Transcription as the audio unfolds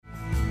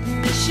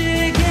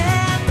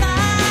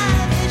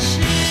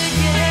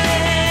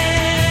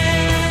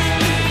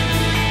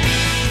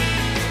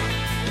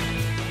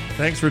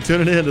Thanks for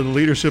tuning in to the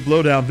Leadership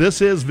Lowdown.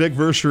 This is Vic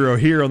Verchereau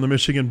here on the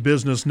Michigan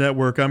Business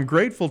Network. I'm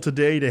grateful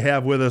today to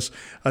have with us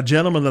a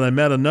gentleman that I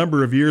met a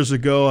number of years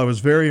ago. I was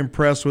very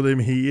impressed with him.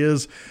 He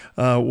is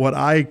what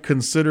I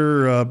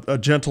consider a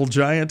gentle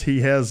giant.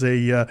 He has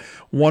a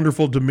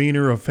wonderful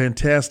demeanor, a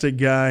fantastic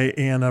guy,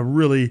 and a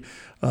really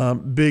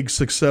big,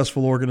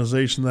 successful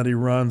organization that he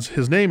runs.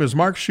 His name is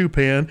Marc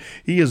Schupan.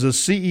 He is a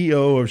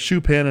CEO of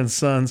Schupan and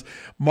Sons.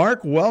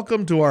 Marc,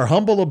 welcome to our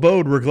humble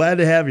abode. We're glad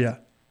to have you.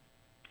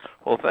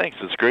 Well, thanks.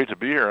 It's great to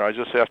be here. I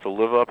just have to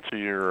live up to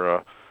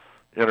your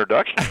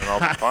introduction, and I'll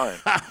be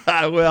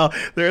fine. Well,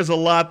 there's a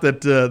lot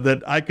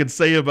that I could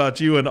say about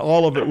you, and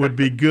all of it would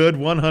be good.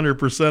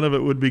 100% of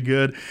it would be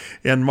good.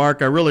 And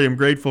Marc, I really am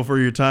grateful for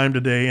your time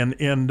today.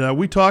 And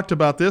we talked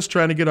about this,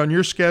 trying to get on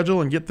your schedule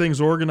and get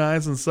things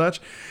organized and such.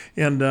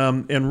 And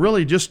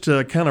really just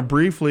kind of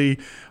briefly,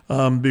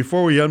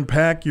 before we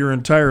unpack your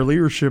entire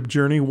leadership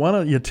journey, why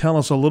don't you tell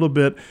us a little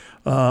bit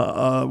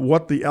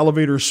what the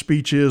elevator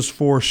speech is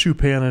for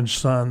Schupan and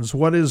Sons?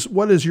 What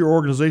is your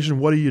organization?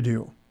 What do you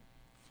do?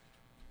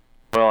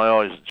 Well, I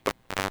always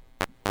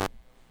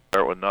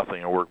start with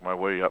nothing and work my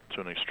way up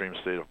to an extreme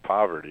state of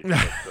poverty.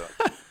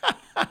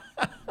 But,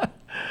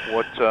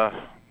 what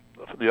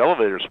the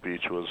elevator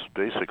speech was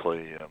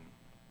basically,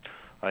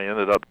 I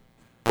ended up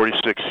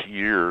 46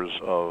 years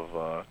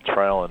of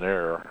trial and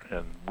error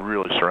and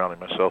really surrounding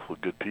myself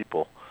with good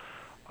people.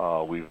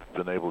 We've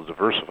been able to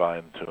diversify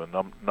into a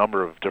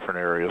number of different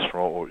areas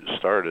from what we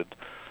started,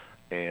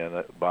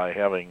 and by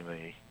having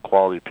the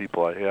quality of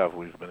people I have,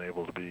 we've been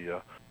able to be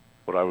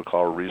what I would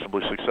call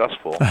reasonably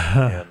successful.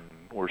 And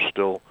we're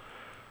still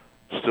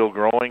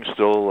growing,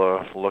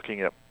 still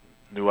looking at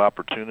new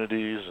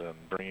opportunities and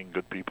bringing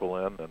good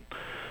people in, and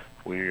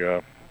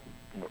we're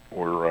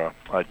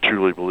I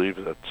truly believe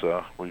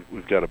that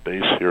we've got a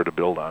base here to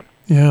build on.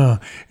 Yeah,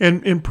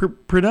 and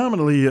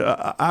predominantly,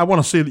 I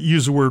want to say that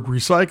use the word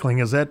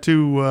recycling. Is that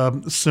too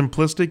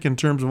simplistic in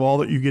terms of all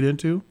that you get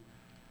into?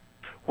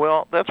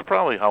 Well, that's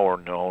probably how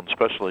we're known,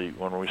 especially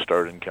when we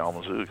started in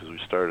Kalamazoo, because we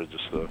started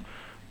just a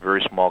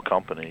very small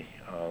company.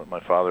 My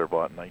father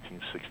bought in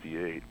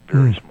 1968,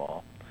 very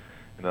small,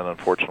 and then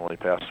unfortunately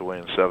passed away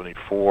in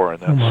 74,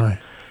 and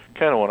that's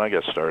kind of when I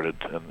got started,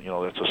 and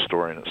that's a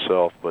story in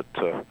itself. But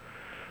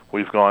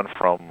we've gone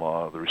from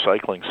the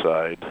recycling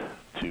side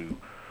to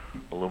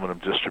aluminum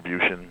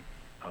distribution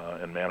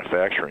and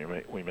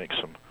manufacturing. We make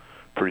some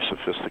pretty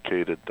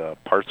sophisticated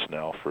parts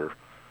now for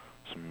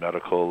some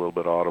medical, a little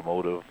bit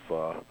automotive,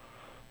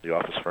 the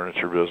office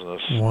furniture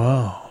business.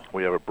 Wow.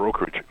 We have a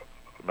brokerage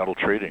metal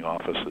trading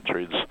office that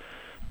trades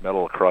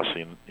metal across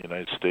the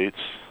United States,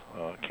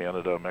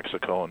 Canada,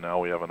 Mexico, and now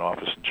we have an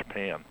office in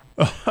Japan.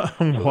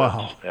 So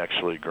wow. That's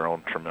actually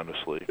grown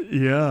tremendously.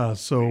 Yeah,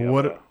 so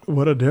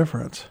what a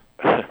difference.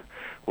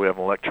 We have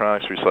an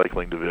electronics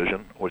recycling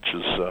division, which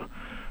is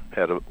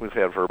we've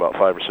had for about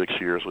 5 or 6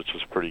 years, which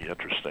is pretty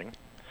interesting.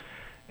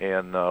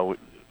 And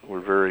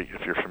we're very,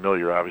 if you're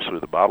familiar, obviously,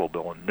 with the bottle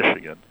bill in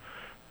Michigan,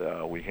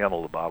 we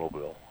handle the bottle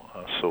bill.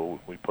 So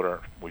we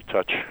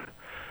touch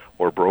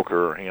or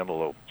broker or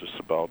handle just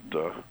about,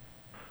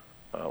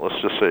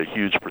 let's just say, a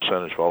huge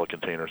percentage of all the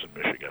containers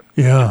in Michigan.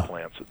 Yeah.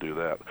 Plants that do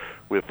that.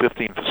 We have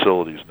 15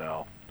 facilities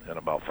now and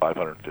about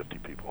 550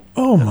 people.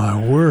 Oh,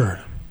 my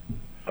word.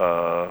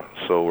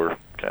 So we're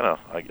kind of,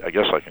 I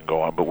guess I can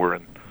go on, but we're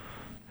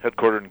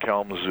headquartered in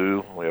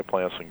Kalamazoo. We have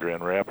plants in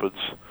Grand Rapids,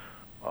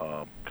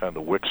 kind of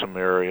the Wixom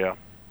area,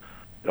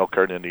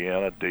 Elkhart,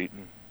 Indiana,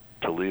 Dayton,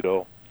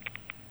 Toledo.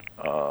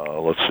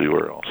 Let's see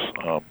where else.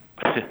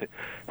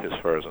 As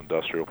far as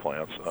industrial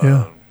plants.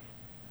 Yeah.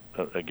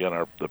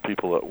 Again, the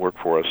people that work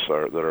for us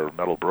that are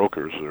metal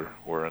brokers.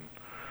 We're in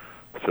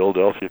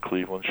Philadelphia,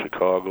 Cleveland,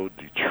 Chicago,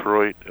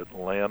 Detroit,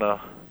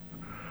 Atlanta,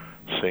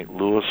 St.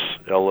 Louis,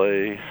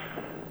 L.A.,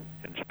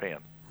 and Japan.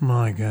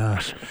 My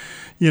gosh.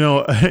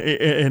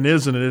 And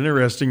isn't it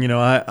interesting?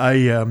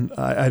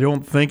 I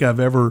don't think I've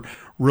ever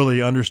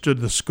really understood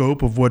the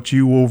scope of what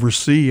you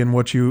oversee and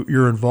what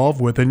you're involved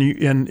with. And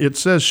it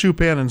says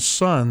Schupan and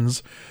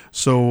Sons,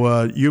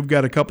 so you've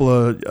got a couple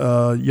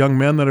of young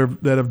men that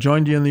have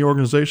joined you in the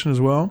organization as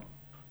well.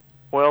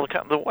 Well,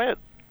 the way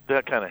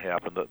that kind of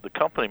happened, the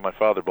company my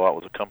father bought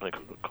was a company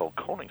called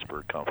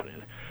Koningsberg Company,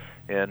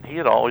 and he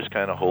had always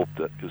kind of hoped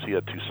that, because he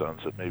had 2 sons,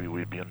 that maybe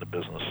we'd be in the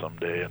business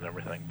someday and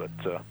everything. But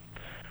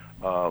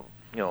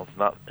it's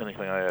not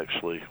anything I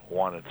actually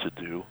wanted to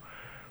do.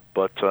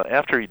 But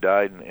after he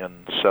died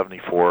in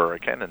 74, I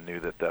kind of knew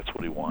that that's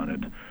what he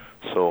wanted.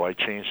 So I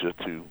changed it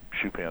to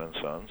Schupan and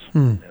Sons.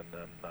 And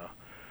then,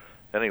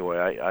 anyway,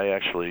 I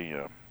actually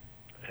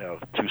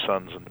have 2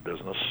 sons in the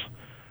business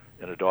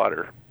and a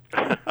daughter.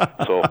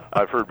 So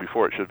I've heard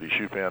before it should be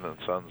Schupan and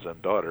Sons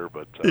and daughter.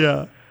 But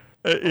yeah.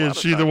 Is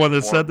she the one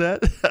that said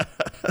that?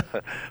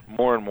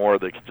 More and more,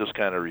 they can just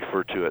kind of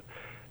refer to it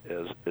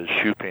as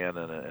Schupan,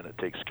 and it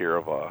takes care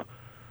of a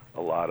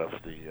lot of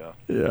the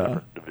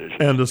divisions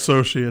and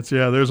associates.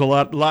 Yeah, there's a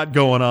lot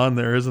going on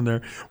there, isn't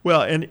there?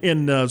 Well,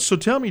 and so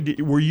tell me,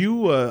 are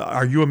you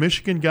a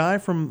Michigan guy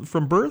from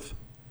birth?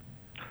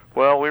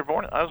 Well,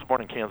 I was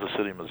born in Kansas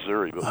City,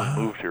 Missouri, but we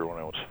moved here when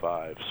I was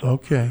 5. So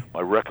Okay.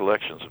 my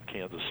recollections of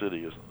Kansas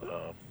City is,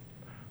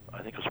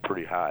 I think it was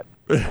pretty hot.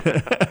 I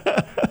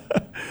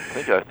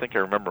think I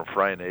remember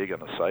frying an egg on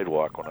the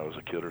sidewalk when I was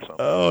a kid or something.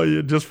 Oh,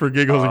 yeah, just for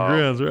giggles and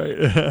grins,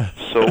 right?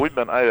 So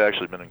I've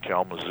actually been in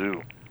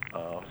Kalamazoo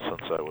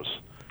since I was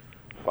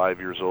 5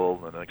 years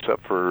old, and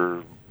except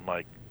for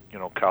my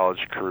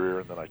college career,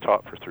 and then I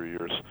taught for 3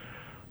 years.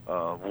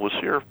 Was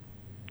here.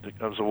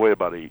 I was away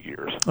about 8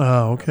 years.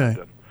 Oh, okay.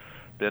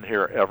 Been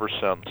here ever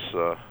since.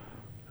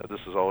 This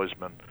has always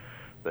been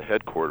the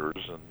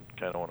headquarters, and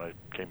kind of when I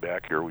came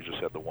back here, we just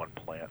had the one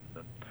plant.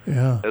 And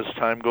as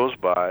time goes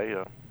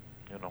by,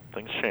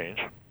 things change.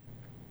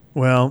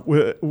 Well,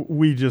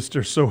 we just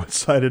are so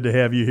excited to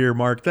have you here,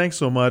 Mark. Thanks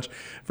so much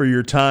for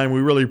your time.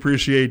 We really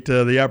appreciate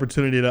the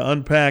opportunity to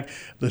unpack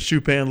the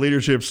Schupan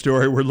leadership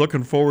story. We're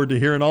looking forward to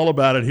hearing all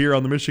about it here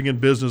on the Michigan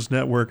Business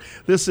Network.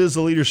 This is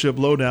the Leadership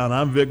Lowdown.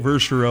 I'm Vic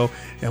Verchereau,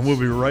 and we'll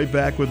be right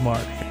back with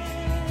Mark.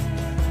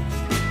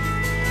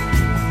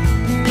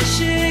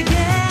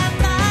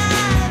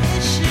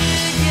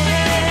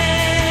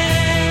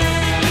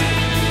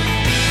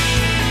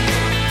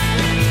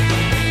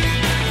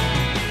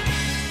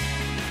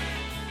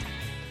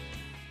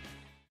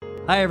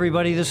 Hi,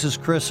 everybody. This is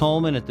Chris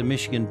Holman at the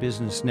Michigan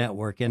Business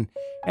Network. And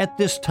at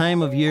this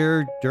time of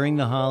year, during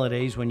the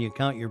holidays, when you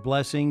count your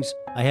blessings,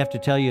 I have to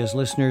tell you as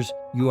listeners,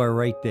 you are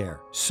right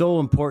there. So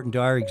important to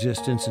our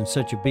existence and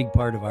such a big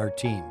part of our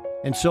team.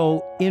 And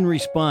so, in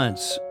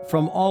response,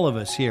 from all of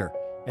us here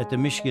at the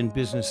Michigan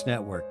Business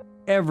Network,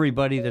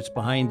 everybody that's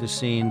behind the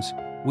scenes,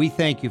 we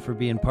thank you for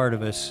being part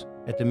of us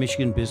at the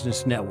Michigan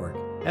Business Network.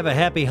 Have a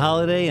happy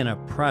holiday and a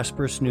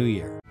prosperous new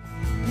year.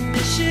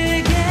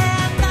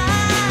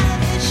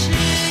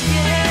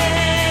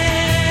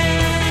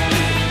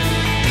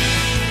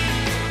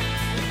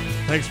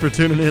 Thanks for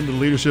tuning in to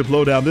Leadership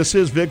Lowdown. This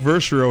is Vic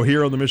Verchereau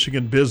here on the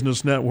Michigan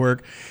Business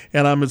Network,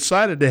 and I'm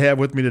excited to have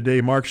with me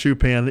today Marc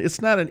Schupan. It's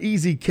not an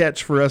easy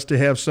catch for us to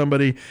have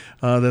somebody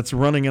that's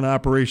running an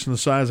operation the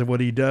size of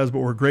what he does, but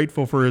we're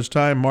grateful for his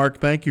time. Marc,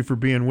 thank you for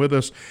being with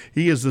us.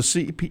 He is the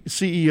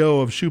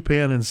CEO of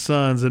Schupan and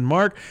Sons. And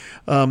Marc,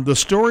 the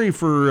story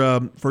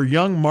for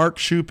young Marc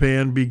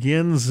Schupan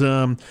begins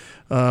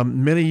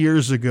many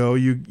years ago.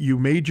 You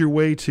made your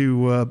way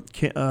to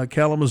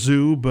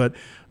Kalamazoo, but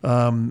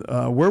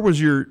where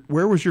was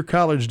your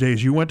college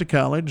days? You went to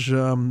college.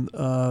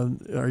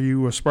 Are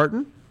you a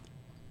Spartan?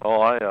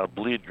 Oh, I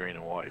bleed green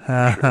and white.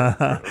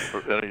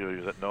 For any of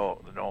you that know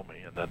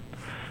me, and then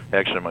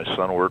actually my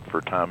son worked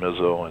for Tom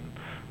Izzo, and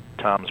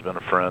Tom's been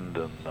a friend,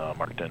 and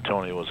Mark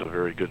D'Antoni was a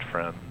very good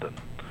friend, and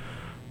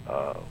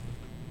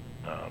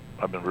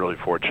I've been really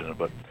fortunate.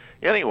 But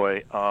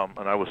anyway, and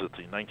I was at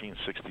the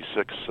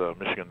 1966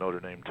 Michigan Notre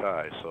Dame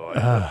tie, so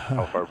that's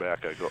how far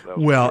back I go. That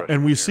was well,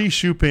 and we see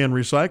Schupan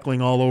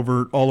recycling all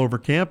over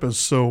campus,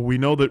 so we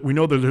know that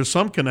there's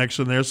some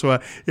connection there. So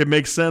it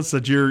makes sense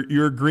that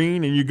you're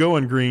green and you go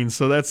in green.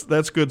 So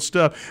that's good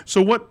stuff.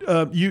 So what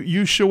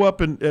you show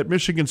up at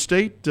Michigan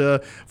State,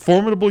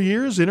 formidable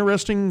years,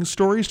 interesting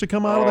stories to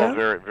come out of that.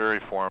 Very, very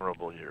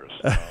formidable years.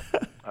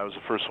 I was the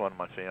first one in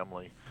my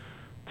family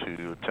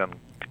to attend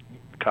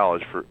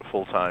college for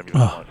full time. Even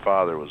though my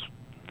father was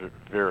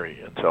very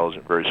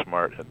intelligent, very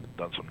smart, had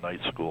done some night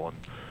school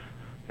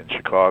in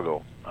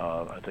Chicago.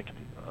 I think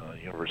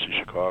University of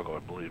Chicago, I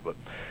believe. But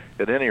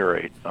at any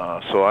rate,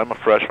 so I'm a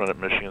freshman at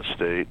Michigan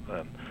State,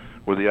 and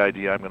with the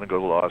idea I'm going to go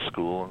to law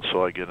school, and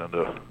so I get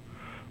into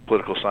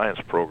political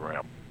science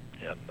program.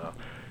 And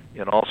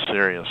in all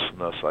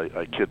seriousness,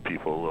 I kid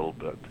people a little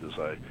bit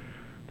because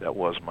that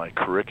was my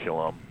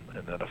curriculum.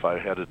 And then if I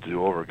had to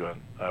do over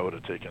again, I would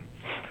have taken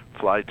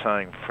fly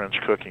tying, French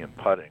cooking, and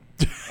putting,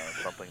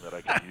 something that I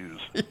could use.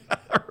 Yeah,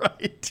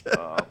 right.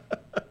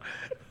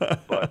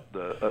 But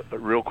a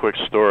real quick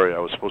story, I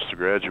was supposed to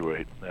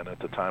graduate, and at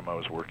the time I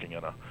was working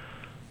I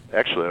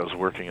was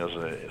working as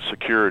a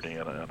security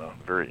in a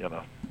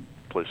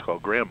place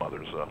called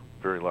Grandmother's, a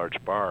very large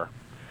bar.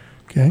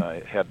 Okay. And I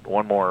had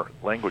one more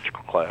language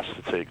class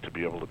to take to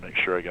be able to make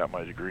sure I got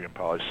my degree in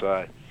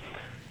poli-sci.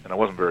 And I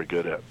wasn't very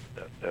good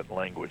at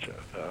language.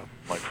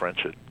 My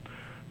French a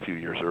few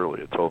years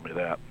earlier told me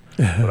that.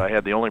 But I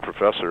had the only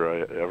professor I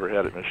ever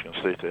had at Michigan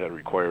State that had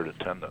required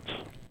attendance.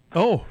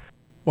 Oh,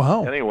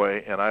 wow.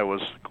 Anyway, and I was,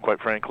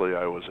 quite frankly,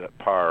 I was at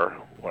par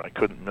when I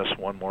couldn't miss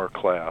one more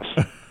class.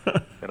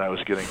 And I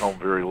was getting home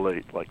very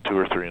late, like 2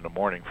 or 3 in the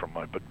morning from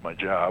my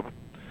job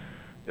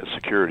as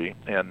security.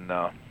 And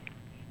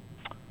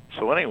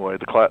so anyway,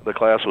 the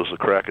class was the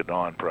crack of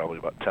dawn, probably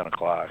about 10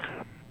 o'clock.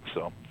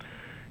 So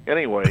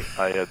anyway,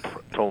 I had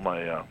told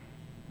my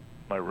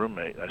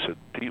roommate, I said,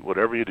 Pete,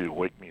 whatever you do,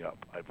 wake me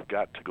up. I've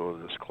got to go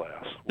to this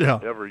class.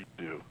 Whatever you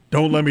do.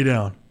 Don't let me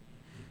down.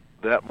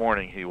 That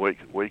morning, he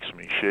wakes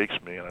me,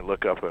 shakes me, and I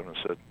look up at him and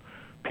said,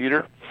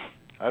 Peter,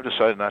 I've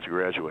decided not to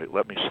graduate.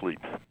 Let me sleep.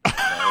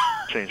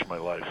 That changed my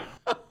life.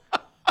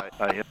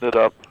 I ended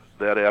up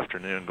that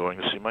afternoon going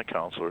to see my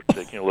counselor,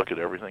 taking a look at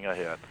everything I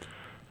had.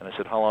 And I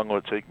said, how long will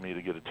it take me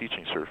to get a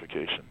teaching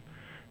certification?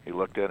 he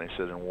looked at it and he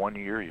said, in 1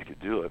 year you could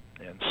do it.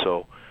 And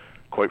so,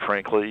 quite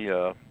frankly,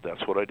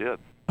 that's what I did.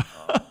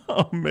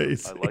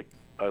 Amazing.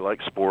 I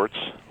like sports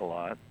a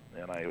lot,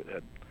 and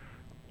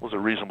was a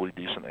reasonably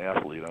decent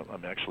athlete.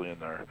 I'm actually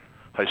in our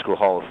High School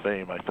Hall of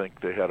Fame. I think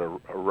they had a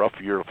rough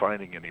year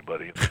finding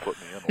anybody and they put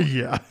me in.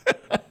 Yeah.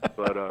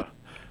 But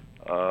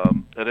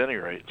at any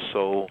rate,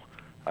 so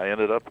I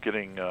ended up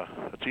getting a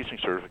teaching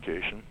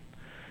certification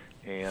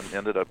and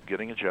ended up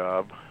getting a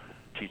job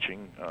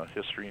teaching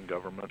history and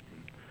government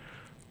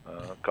and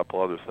a couple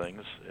other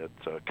things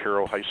at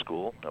Caro High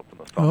School up in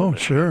the Oh,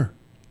 sure.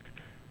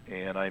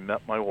 And I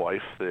met my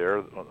wife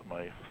there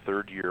my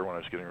third year when I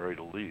was getting ready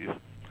to leave.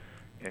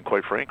 And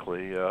quite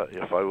frankly,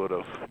 if I would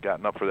have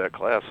gotten up for that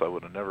class, I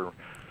would have never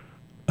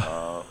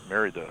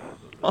married the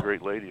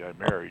great lady I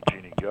married,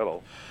 Jeannie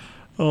Gettle.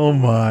 Oh,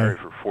 my. Married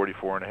for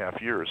 44 and a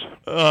half years.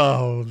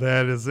 Oh,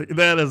 that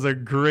is a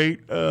great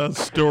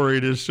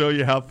story to show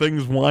you how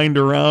things wind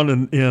around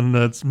and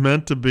it's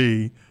meant to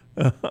be.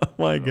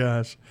 My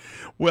gosh.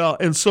 Well,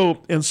 and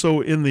so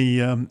in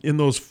the in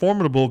those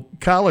formidable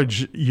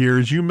college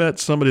years, you met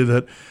somebody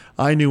that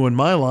I knew in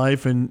my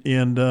life, and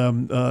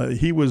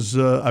he was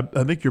I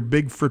think your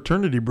big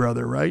fraternity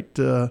brother, right?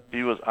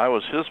 I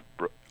was his.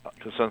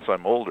 Because since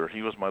I'm older,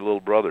 he was my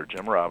little brother,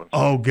 Jim Robinson.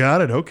 Oh,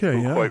 got it. Okay,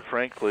 who, yeah. Quite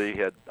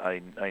frankly,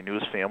 I knew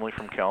his family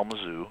from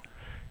Kalamazoo,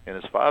 and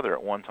his father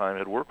at one time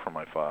had worked for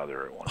my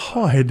father at one time.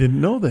 Oh, I didn't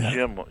know that.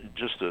 Jim,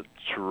 just a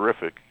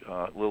terrific,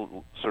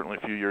 certainly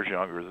a few years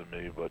younger than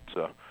me, but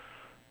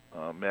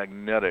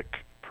magnetic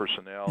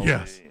personality.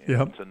 Yes. And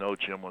Yep. to know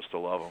Jim was to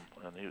love him,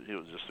 and he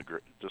was just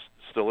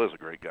still is a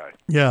great guy.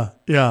 Yeah.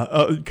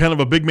 Kind of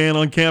a big man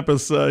on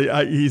campus.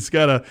 He's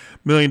got $1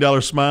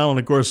 million smile, and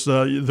of course,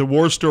 the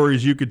war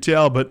stories you could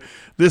tell. But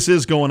this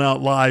is going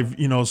out live,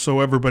 so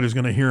everybody's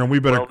going to hear them. We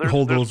better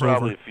hold those there's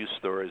probably over. a few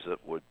stories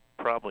that would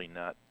probably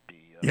not be.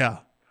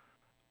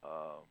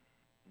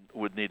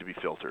 Would need to be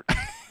filtered. No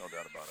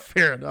doubt about it.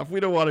 Fair enough. We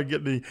don't want to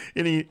get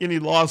any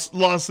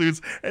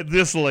lawsuits at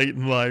this late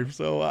in life.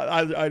 So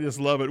I just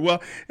love it.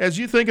 Well, as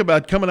you think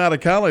about coming out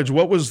of college,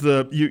 what was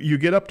you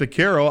get up to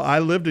Caro? I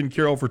lived in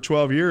Caro for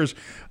 12 years.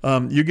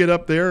 You get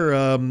up there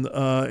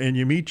and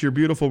you meet your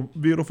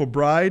beautiful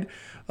bride.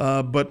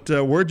 But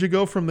where'd you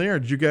go from there?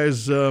 Did you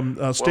guys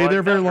stay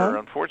there very long?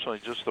 Unfortunately,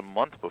 just a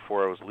month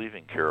before I was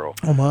leaving Caro.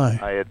 Oh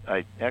my!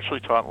 I actually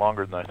taught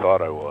longer than I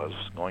thought I was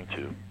going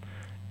to.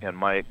 And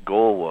my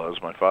goal was,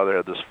 my father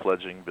had this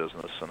fledgling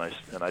business,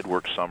 and I'd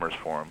work summers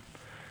for him.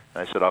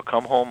 And I said, I'll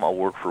come home, I'll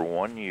work for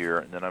 1 year,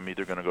 and then I'm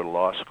either going to go to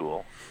law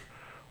school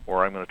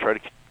or I'm going to try to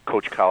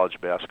coach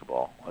college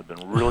basketball. I've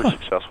been really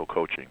successful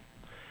coaching.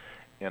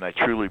 And I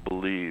truly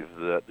believe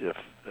that if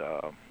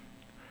so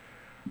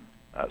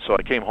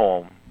I came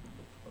home,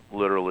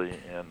 literally,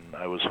 and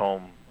I was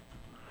home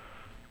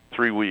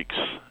 3 weeks,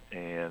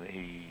 and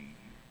he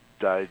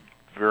died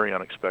very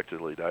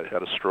unexpectedly,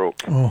 had a stroke.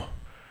 Oh.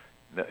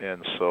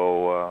 And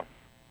so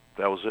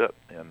that was it.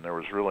 And there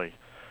was really,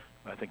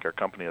 I think our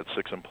company had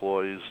 6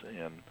 employees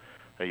and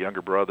a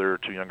younger brother,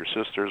 2 younger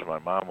sisters. My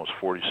mom was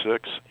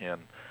 46,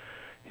 and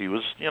he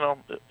was,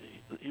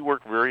 he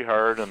worked very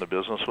hard, and the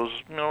business was,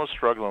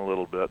 struggling a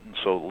little bit. And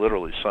so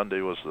literally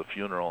Sunday was the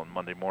funeral, and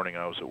Monday morning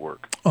I was at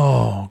work.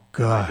 Oh,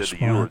 gosh. I did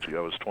the eulogy. I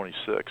was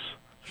 26.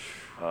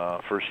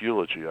 First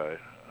eulogy I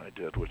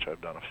did, which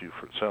I've done a few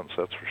since,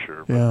 that's for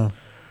sure. But, yeah.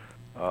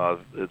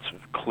 It's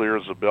clear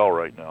as a bell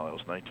right now. That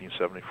was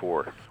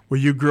 1974. Well,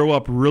 you grow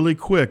up really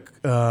quick,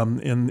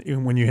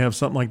 and when you have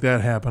something like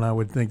that happen, I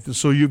would think.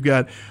 So you've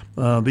got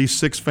these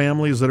 6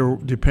 families that are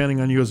depending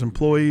on you as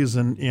employees,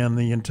 and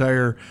the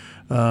entire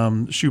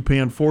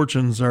Schupan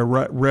fortunes are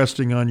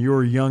resting on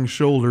your young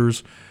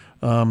shoulders.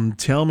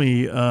 Tell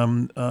me,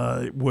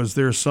 was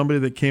there somebody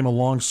that came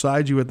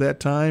alongside you at that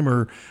time,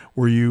 or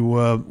were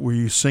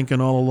you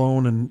sinking all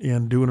alone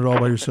and doing it all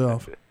by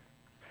yourself?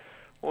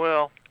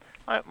 Well,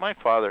 my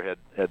father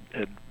had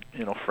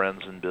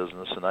friends in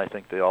business, and I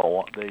think they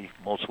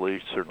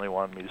mostly certainly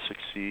wanted me to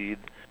succeed.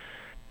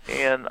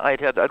 And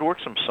I'd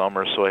worked some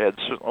summers, so I had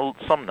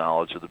some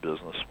knowledge of the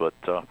business. But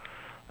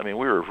we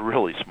were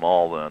really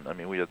small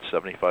then. We had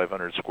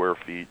 7,500 square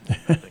feet.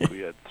 I think we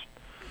had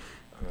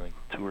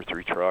 2 or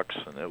 3 trucks,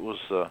 and it was.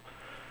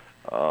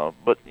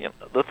 But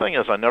the thing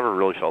is, I never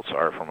really felt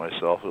sorry for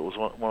myself. It was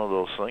one of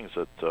those things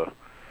that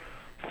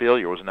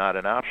failure was not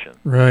an option.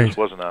 Right. It just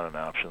was not an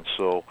option.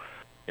 So.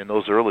 In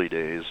those early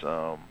days,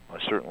 I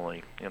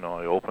certainly,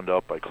 I opened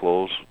up, I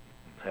closed,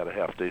 had a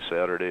half-day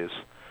Saturdays,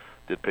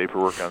 did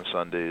paperwork on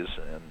Sundays,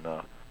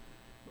 and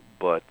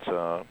but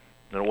it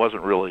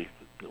wasn't really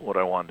what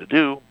I wanted to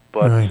do.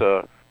 But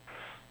right.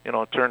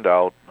 It turned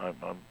out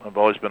I've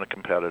always been a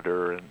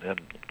competitor,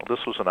 and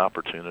this was an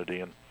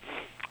opportunity. And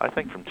I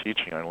think from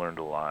teaching, I learned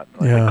a lot.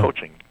 I think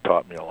coaching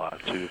taught me a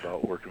lot too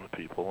about working with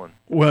people. And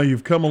well,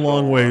 you've come a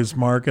long ways,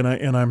 Mark, and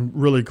I'm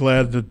really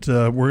glad that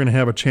we're going to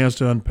have a chance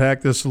to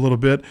unpack this a little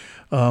bit,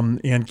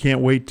 and can't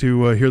wait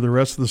to hear the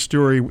rest of the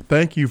story.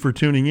 Thank you for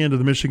tuning in to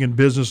the Michigan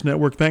Business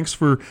Network. Thanks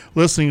for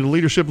listening to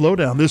Leadership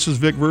Lowdown. This is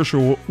Vic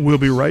Verscher. We'll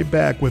be right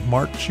back with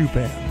Marc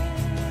Schupan.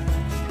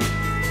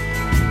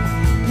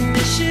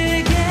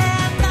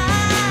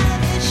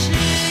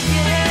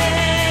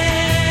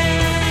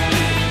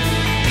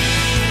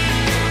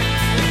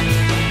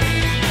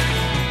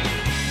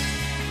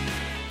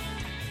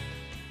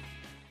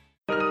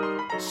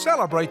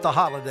 Celebrate the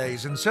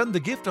holidays and send the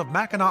gift of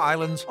Mackinac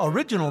Island's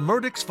original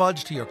Murdoch's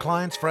fudge to your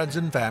clients, friends,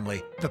 and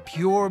family. The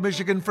pure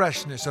Michigan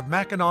freshness of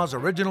Mackinac's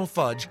original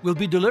fudge will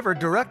be delivered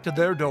direct to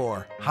their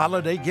door.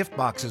 Holiday gift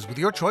boxes with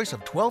your choice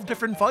of 12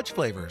 different fudge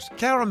flavors.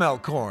 Caramel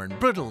corn,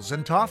 brittles,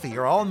 and toffee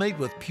are all made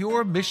with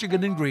pure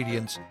Michigan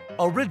ingredients.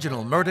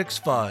 Original Murdoch's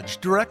fudge,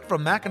 direct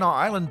from Mackinac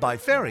Island by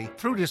ferry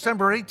through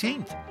December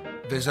 18th.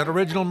 Visit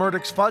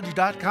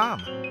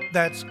originalmurdochsfudge.com.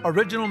 That's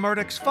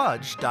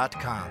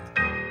originalmurdochsfudge.com.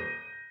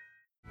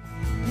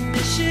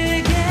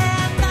 Michigan,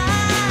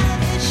 my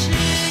Michigan.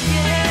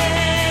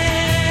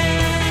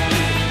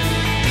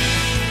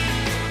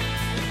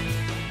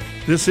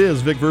 This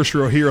is Vic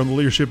Verchereau here on the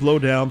Leadership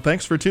Lowdown.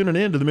 Thanks for tuning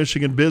in to the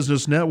Michigan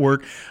Business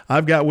Network.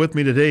 I've got with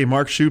me today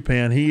Marc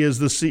Schupan. He is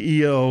the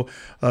CEO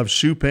of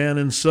Schupan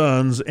and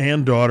Sons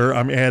and daughter.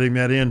 I'm adding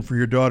that in for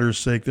your daughter's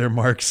sake there,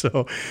 Marc.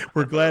 So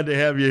we're glad to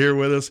have you here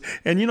with us.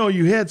 And you know,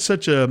 you had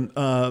such an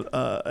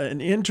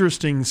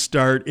interesting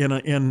start,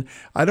 and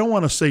I don't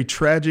want to say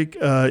tragic.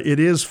 It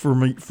is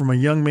from a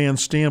young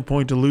man's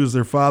standpoint to lose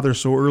their father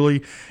so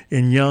early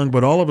and young,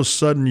 but all of a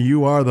sudden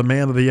you are the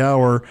man of the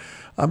hour.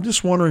 I'm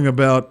just wondering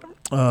about.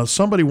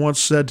 Somebody once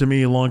said to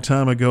me a long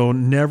time ago,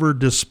 never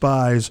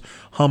despise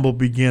humble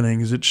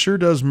beginnings. It sure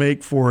does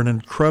make for an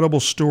incredible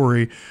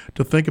story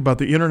to think about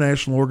the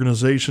international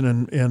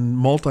organization and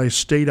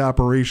multi-state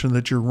operation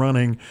that you're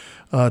running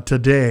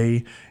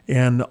today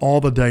and all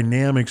the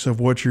dynamics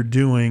of what you're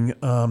doing.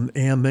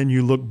 And then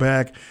you look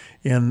back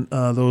in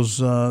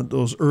those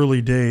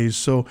early days.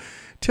 So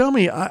tell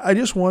me, I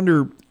just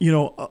wonder,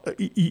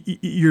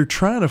 you're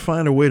trying to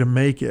find a way to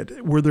make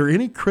it. Were there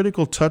any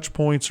critical touch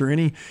points or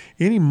any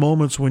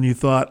moments when you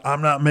thought,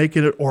 I'm not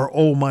making it, or,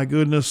 oh my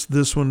goodness,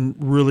 this one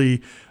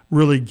really,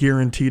 really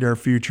guaranteed our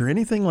future?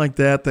 Anything like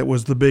that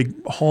was the big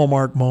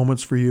hallmark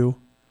moments for you?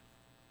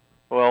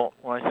 Well,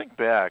 when I think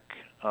back,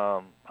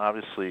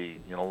 obviously,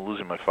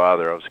 losing my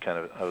father, I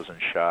was in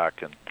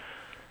shock, and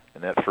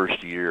that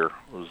first year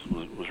was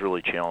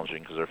really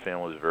challenging because our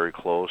family was very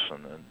close,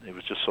 and he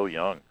was just so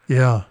young.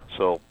 Yeah.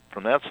 So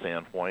from that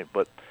standpoint,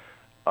 but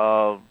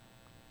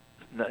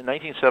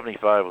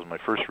 1975 was my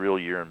first real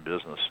year in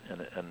business,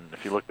 and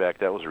if you look back,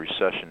 that was a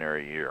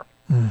recessionary year.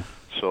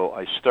 So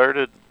I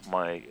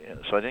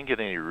didn't get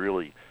any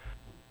really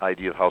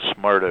idea of how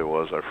smart I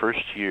was. Our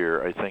first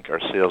year, I think our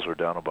sales were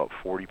down about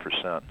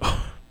 40%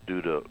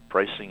 due to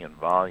pricing and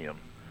volume,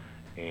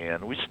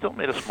 and we still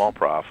made a small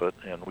profit,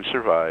 and we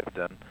survived.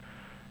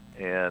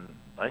 And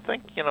I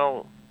think, it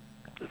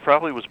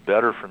probably was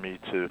better for me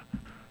to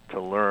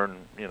learn,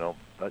 the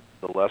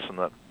lesson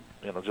that,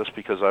 just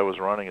because I was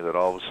running it, that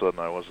all of a sudden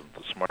I wasn't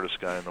the smartest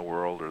guy in the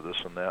world or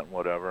this and that and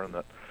whatever, and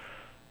that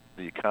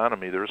the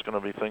economy, there's going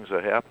to be things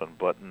that happen.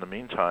 But in the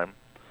meantime,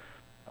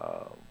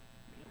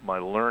 my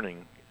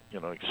learning,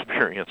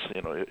 experience,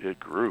 it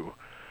grew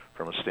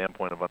from a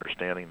standpoint of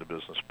understanding the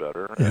business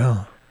better.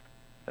 Yeah.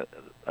 And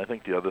I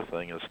think the other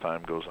thing as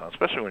time goes on,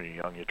 especially when you're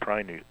young, you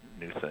try new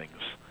things.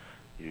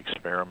 You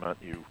experiment.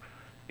 You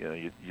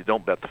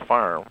don't bet the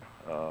farm.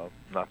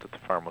 Not that the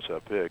farm was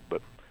that big,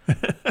 but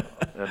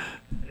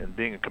and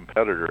being a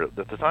competitor at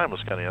the time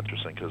was kind of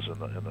interesting because in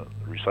the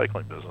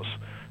recycling business,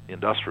 the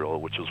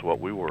industrial, which is what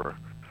we were,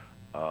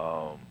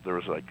 there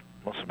was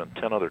must have been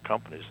 10 other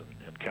companies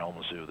in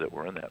Kalamazoo that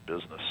were in that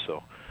business.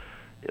 So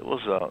it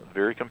was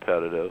very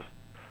competitive.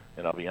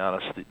 And I'll be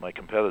honest, my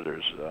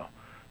competitors,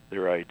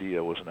 their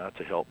idea was not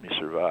to help me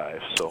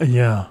survive. So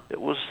it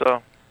was.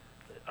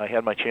 I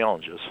had my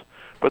challenges.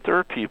 But there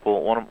are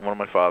people. One of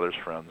my father's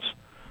friends,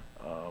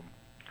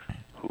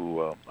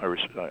 who I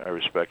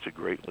respected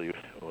greatly,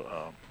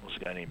 was a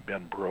guy named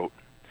Ben Brote,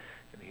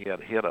 and he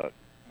had a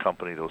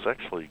company that was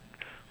actually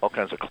all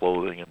kinds of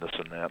clothing and this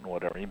and that and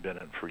whatever. He'd been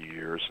in it for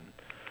years,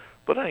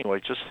 but anyway,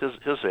 just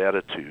his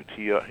attitude.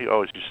 He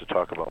always used to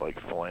talk about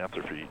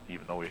philanthropy,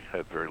 even though we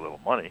had very little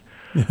money.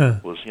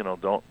 Was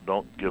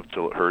don't give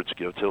till it hurts,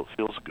 give till it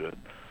feels good.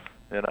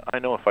 And I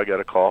know if I got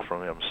a call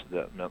from him,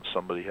 that meant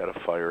somebody had a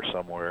fire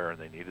somewhere and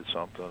they needed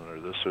something or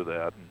this or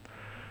that,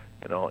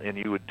 and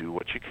you would do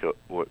what you could,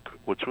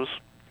 which was,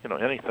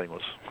 anything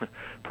was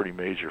pretty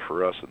major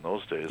for us in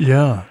those days.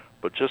 Yeah.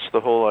 But just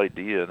the whole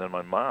idea. And then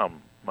my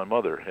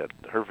mother had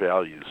her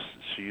values.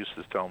 She used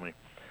to tell me,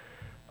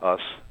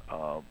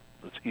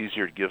 it's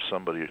easier to give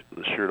somebody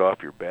the shirt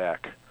off your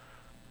back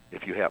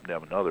if you happen to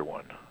have another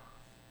one.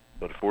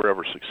 But if we're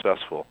ever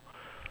successful,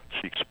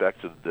 she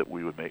expected that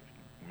we would make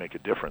a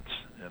difference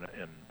in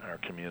our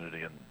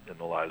community and in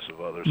the lives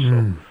of others.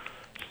 So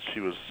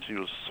she was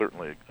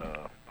certainly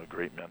a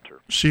great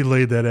mentor. She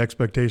laid that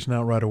expectation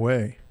out right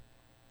away.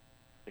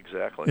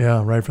 Exactly.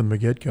 Yeah, right from the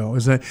get-go.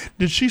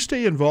 Did she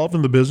stay involved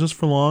in the business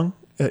for long?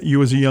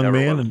 You as a young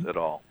man? Never was at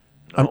all.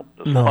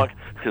 No,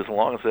 as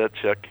long as that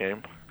check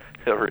came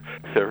every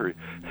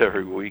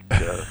week,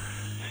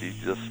 she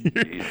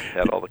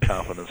had all the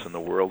confidence in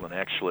the world. And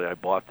actually, I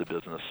bought the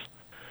business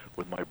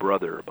with my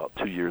brother about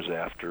 2 years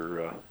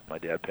after my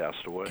dad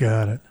passed away.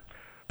 Got it.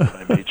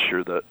 I made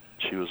sure that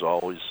she was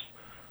always,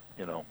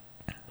 so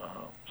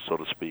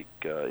to speak,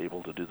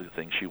 able to do the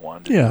things she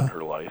wanted to do in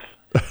her life.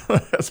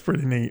 That's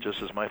pretty neat.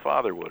 just as my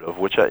father would have.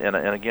 Which and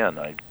again,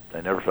 I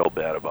never felt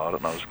bad about it,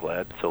 and I was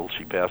glad until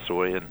she passed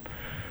away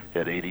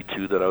at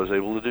 82 that I was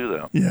able to do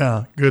that.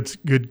 Yeah,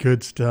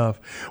 good stuff.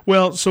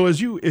 Well, so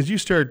as you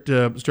start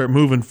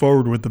moving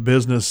forward with the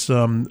business,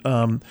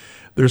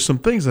 there's some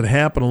things that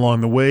happen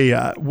along the way.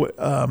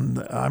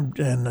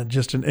 And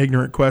just an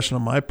ignorant question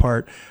on my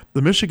part.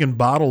 The Michigan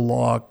bottle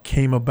law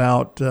came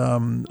about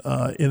in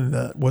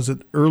the, was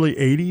it early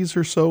 80s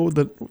or so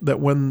that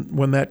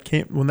when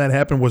that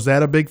happened? Was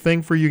that a big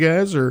thing for you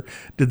guys, or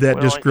did that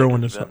just grow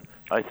into something?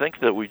 I think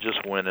that we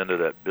just went into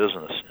that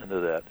business, At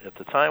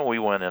the time, we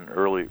went in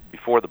early,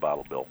 before the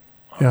bottle bill.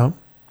 Yeah.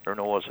 Or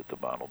no, was it the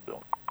bottle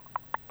bill?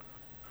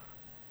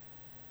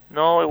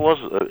 No, it was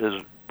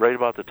right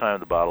about the time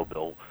of the bottle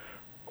bill.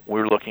 We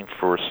were looking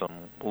for some,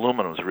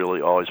 aluminum's really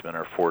always been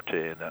our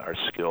forte and our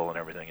skill and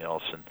everything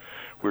else, and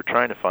we were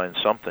trying to find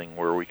something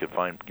where we could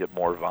get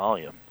more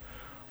volume.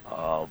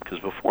 Because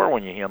before,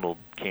 when you handled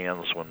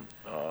cans on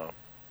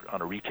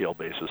a retail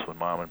basis, when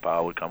Mom and Pa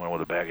would come in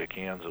with a bag of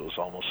cans, it was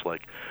almost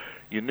like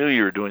you knew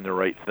you were doing the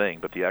right thing,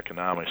 but the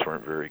economics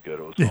weren't very good.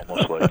 It was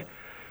almost like,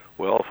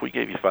 well, if we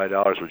gave you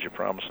 $5, would you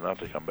promise not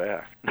to come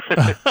back?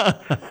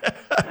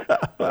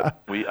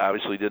 But we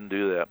obviously didn't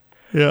do that.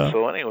 Yeah.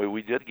 So anyway,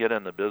 we did get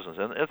in the business,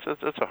 and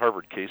it's a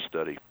Harvard case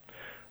study.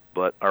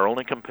 But our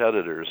only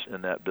competitors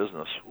in that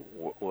business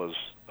was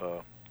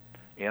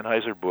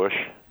Anheuser-Busch,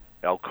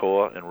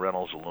 Alcoa, and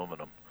Reynolds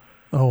Aluminum.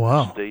 Oh,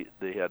 wow. They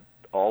had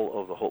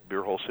all of the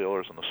beer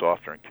wholesalers and the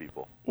soft drink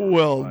people.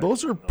 Well,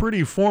 those are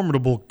pretty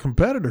formidable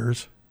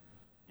competitors.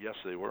 Yes,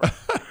 they were.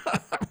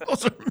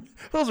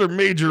 those are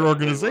major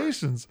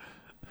organizations.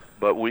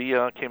 But we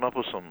came up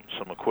with some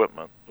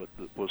equipment that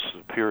was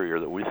superior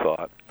that we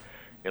thought.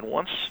 And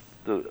once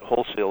the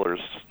wholesalers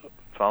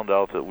found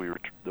out that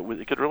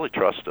they could really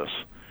trust us,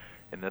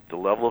 and that the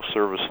level of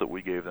service that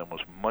we gave them was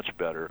much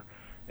better,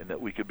 and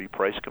that we could be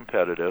price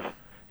competitive.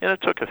 And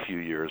it took a few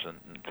years. And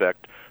in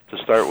fact, to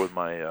start with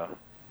my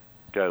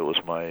guy that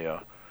was my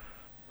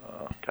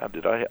I'm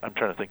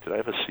trying to think, did I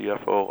have a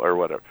CFO or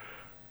whatever?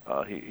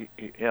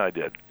 Yeah, I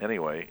did.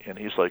 Anyway, and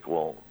he's like,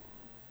 well,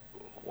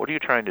 what are you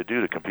trying to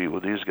do to compete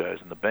with these guys?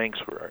 And the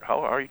banks were,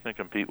 how are you going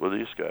to compete with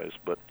these guys?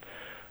 But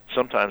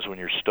sometimes when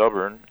you're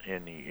stubborn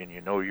and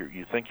you know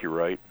you think you're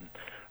right, and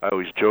I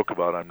always joke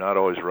about I'm not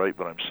always right,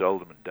 but I'm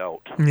seldom in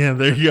doubt. Yeah,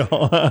 there you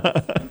go.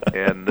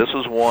 And this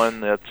is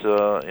one that,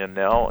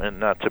 and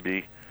not to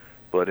be,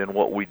 but in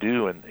what we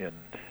do in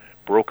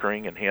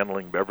brokering and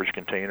handling beverage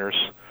containers.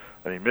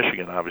 I mean,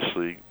 Michigan,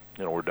 obviously,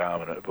 we're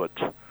dominant, but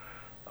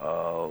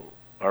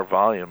our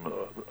volume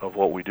of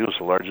what we do is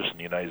the largest in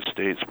the United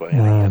States by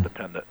any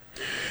independent.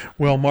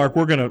 Well, Mark,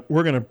 we're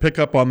gonna pick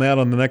up on that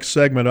on the next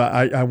segment.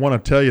 I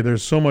want to tell you,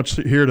 there's so much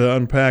here to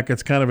unpack.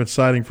 It's kind of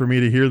exciting for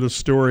me to hear this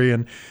story.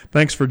 And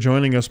thanks for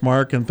joining us,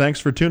 Mark, and thanks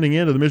for tuning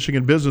in to the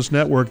Michigan Business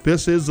Network.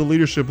 This is the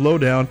Leadership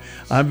Lowdown.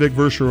 I'm Vic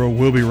Verchereau.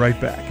 We'll be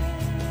right back.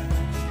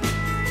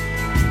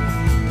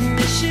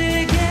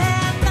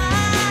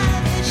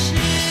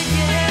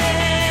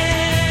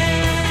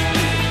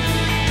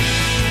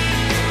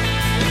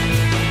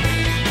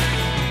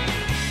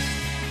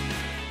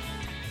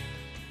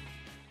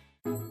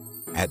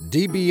 At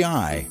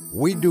DBI,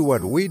 we do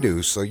what we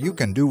do so you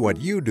can do what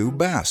you do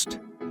best.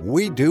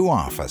 We do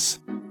office.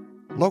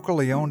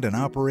 Locally owned and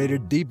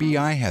operated,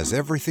 DBI has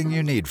everything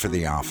you need for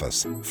the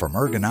office, from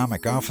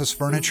ergonomic office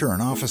furniture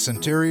and office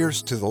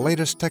interiors to the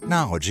latest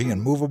technology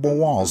in movable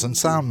walls and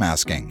sound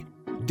masking.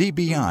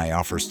 DBI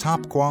offers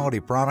top-quality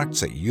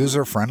products at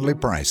user-friendly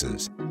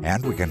prices,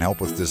 and we can help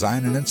with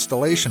design and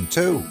installation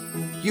too.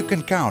 You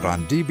can count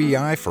on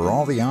DBI for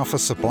all the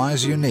office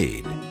supplies you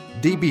need.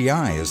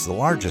 DBI is the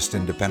largest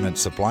independent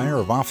supplier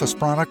of office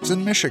products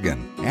in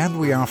Michigan, and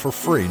we offer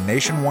free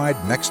nationwide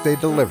next-day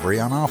delivery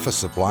on office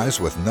supplies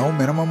with no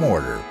minimum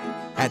order.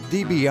 At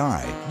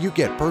DBI, you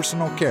get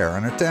personal care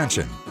and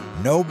attention.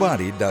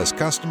 Nobody does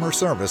customer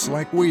service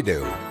like we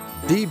do.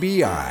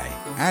 DBI,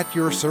 at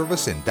your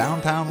service in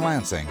downtown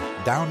Lansing,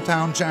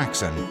 downtown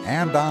Jackson,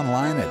 and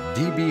online at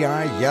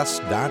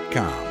dbiyes.com.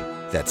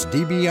 That's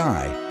dbiyes.com.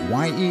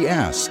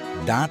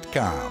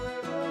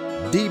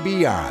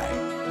 DBI.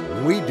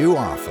 We do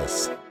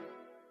office.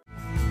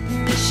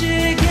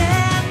 Michigan,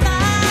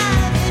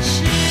 my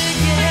Michigan.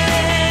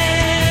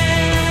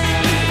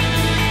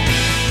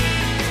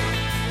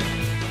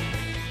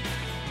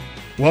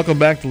 Welcome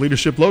back to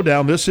Leadership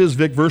Lowdown. This is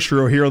Vic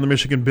Verchereau here on the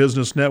Michigan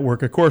Business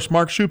Network. Of course,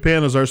 Marc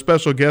Schupan is our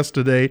special guest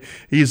today.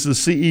 He's the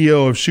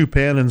CEO of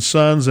Schupan and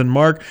Sons. And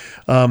Marc,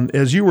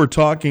 as you were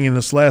talking in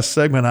this last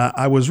segment,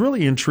 I was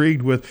really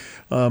intrigued with,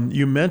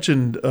 you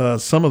mentioned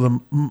some of the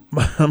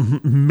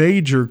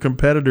major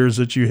competitors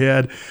that you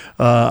had.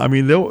 I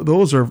mean,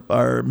 those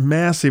are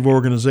massive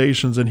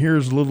organizations, and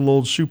here's little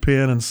old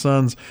Schupan and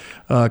Sons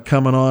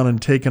coming on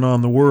and taking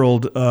on the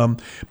world.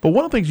 But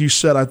one of the things you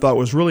said I thought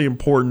was really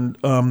important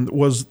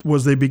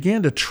was they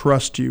began to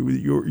trust you.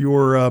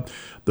 Your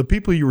the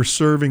people you were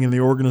serving and the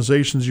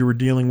organizations you were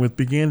dealing with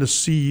began to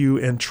see you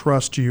and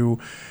trust you,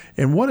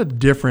 and what a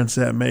difference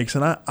that makes.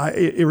 And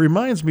it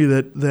reminds me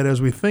that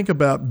as we think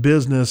about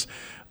business,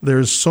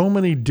 there's so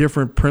many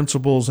different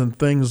principles and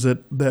things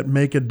that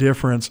make a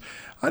difference.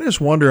 I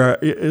just wonder,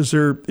 is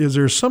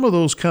there some of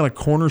those kind of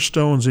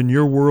cornerstones in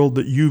your world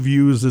that you've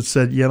used that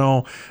said,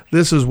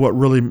 this is what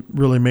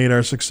really made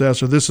our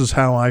success, or this is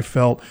how I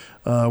felt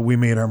we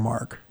made our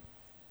mark?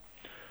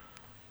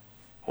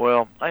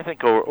 Well, I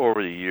think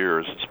over the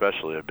years,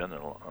 especially, I've been there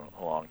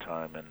a long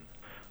time, and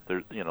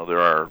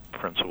there are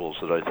principles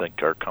that I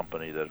think our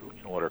company, that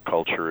what our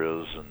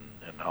culture is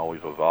and how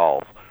we've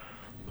evolved,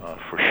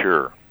 for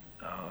sure.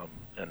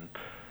 And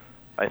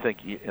I think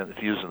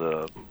if using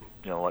the,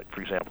 like,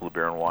 for example, the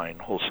beer and wine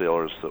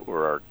wholesalers that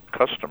were our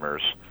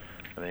customers,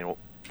 I mean,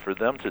 for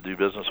them to do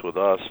business with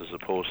us as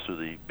opposed to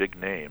the big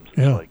names,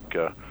 it's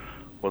like,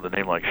 with a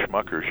name like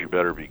Schmuckers, you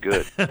better be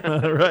good.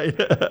 Right.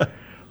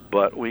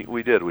 But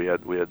we did. We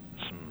had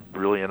some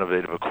really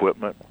innovative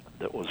equipment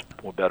that was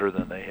better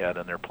than they had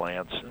in their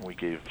plants, and we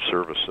gave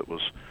service that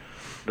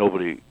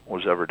nobody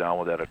was ever down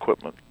with that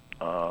equipment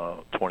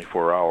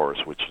 24 hours,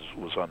 which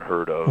was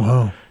unheard of.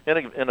 Wow.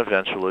 And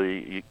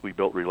eventually we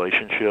built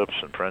relationships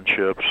and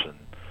friendships, and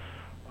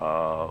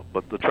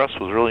but the trust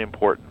was really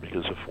important,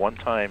 because if one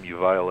time you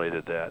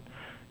violated that,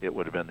 it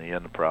would have been the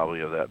end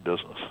probably of that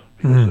business,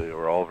 because they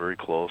were all very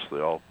close. They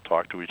all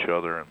talked to each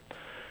other,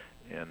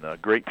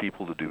 and great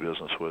people to do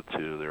business with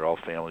too. They're all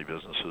family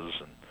businesses,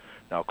 and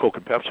now Coke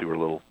and Pepsi were a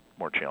little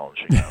more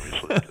challenging,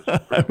 obviously.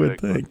 'Cause I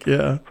would think,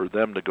 yeah. For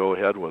them to go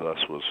ahead with us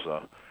was.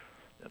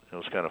 It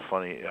was kind of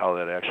funny how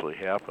that actually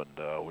happened.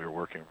 We were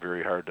working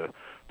very hard to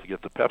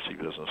get the Pepsi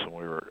business, and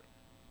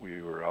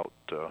we were out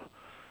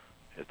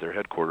at their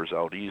headquarters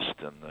out east,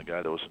 and the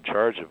guy that was in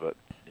charge of it,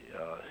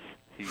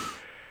 he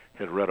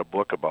had read a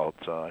book about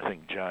I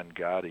think John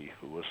Gotti,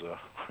 who was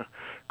a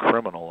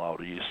criminal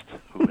out east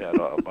who had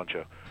a bunch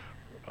of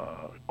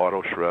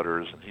auto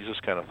shredders, and he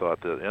just kind of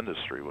thought the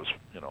industry was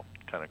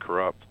kind of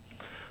corrupt.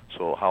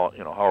 So how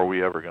are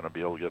we ever going to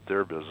be able to get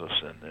their business?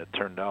 And it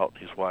turned out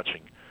he's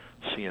watching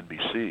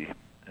CNBC,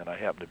 and I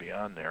happened to be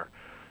on there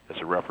as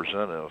a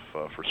representative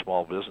for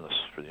small business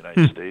for the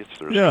United States.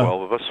 There's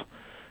 12 of us,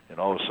 and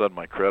all of a sudden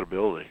my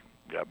credibility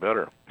got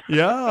better.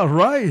 Yeah,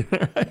 right.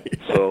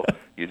 So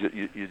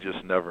you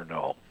just never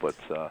know, but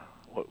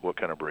what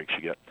kind of breaks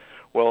you get.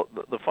 Well,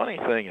 the funny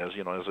thing is,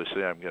 as I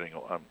say, I'm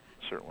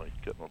certainly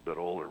getting a bit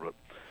older,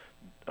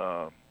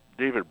 but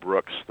David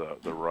Brooks,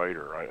 the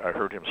writer, I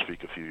heard him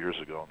speak a few years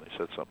ago, and he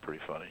said something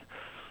pretty funny,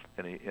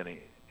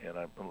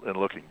 and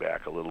looking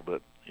back a little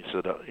bit, he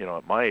said,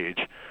 at my age,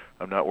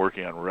 I'm not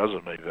working on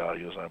resume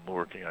values. I'm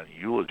working on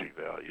eulogy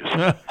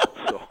values.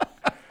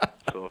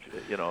 So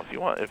if you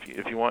want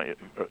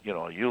a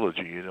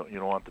eulogy, you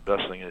don't want the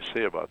best thing to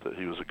say about that.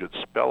 He was a good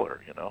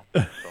speller,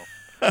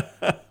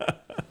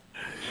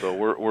 So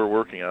we're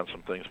working on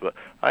some things, but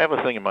I have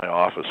a thing in my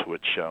office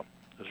which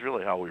is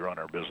really how we run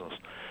our business,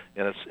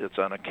 and it's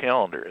on a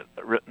calendar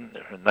written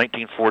in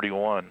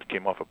 1941.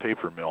 Came off a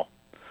paper mill.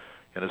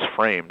 And it's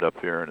framed up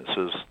here, and it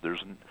says,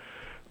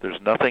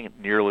 "There's nothing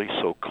nearly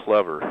so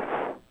clever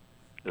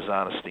as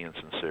honesty and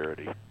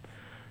sincerity."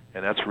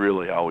 And that's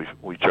really how we've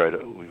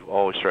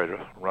always tried to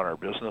run our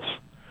business,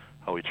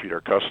 how we treat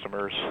our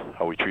customers,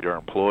 how we treat our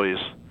employees,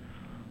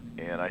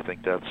 and I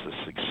think that's the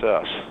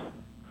success.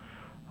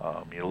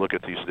 You look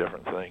at these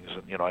different things,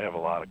 and I have a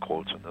lot of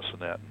quotes and this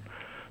and that. And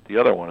the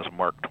other one is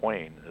Mark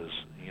Twain: is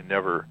you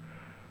never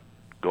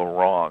go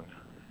wrong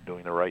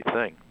doing the right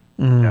thing.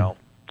 Now,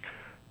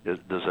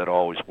 does that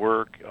always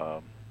work?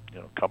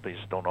 Companies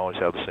don't always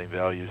have the same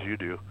values you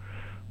do,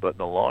 but in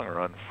the long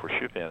run, for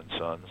Schupan &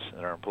 Sons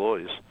and our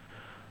employees,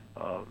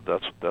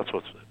 that's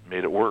what's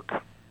made it work.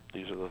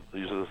 These are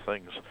the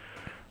things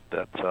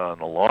that in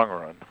the long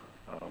run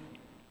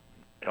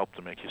help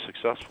to make you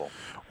successible.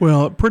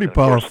 Well, pretty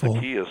powerful. Of course, the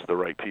key is the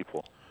right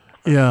people.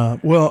 Yeah,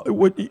 well,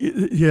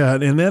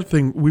 and that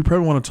thing, we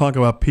probably want to talk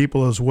about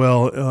people as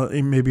well,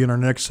 maybe in our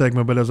next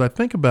segment. But as I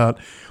think about,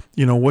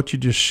 what you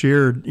just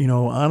shared,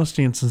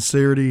 honesty and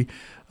sincerity,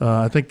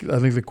 I think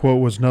the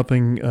quote was,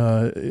 "Nothing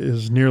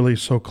is nearly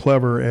so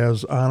clever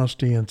as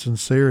honesty and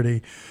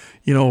sincerity."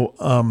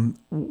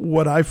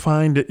 What I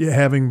find,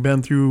 having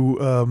been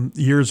through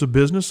years of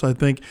business, I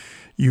think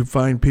you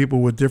find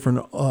people with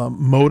different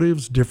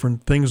motives,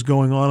 different things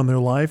going on in their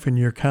life, and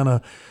you're kind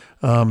of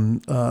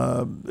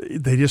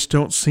they just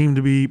don't seem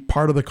to be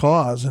part of the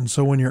cause. And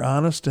so when you're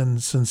honest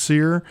and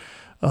sincere,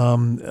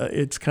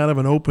 it's kind of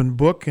an open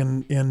book,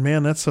 and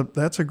man, that's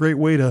a great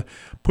way to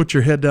put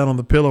your head down on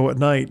the pillow at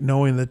night,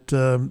 knowing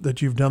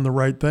that you've done the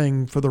right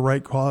thing for the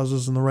right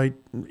causes and the right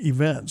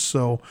events.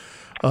 So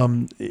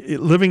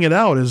living it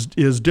out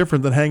is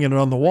different than hanging it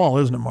on the wall,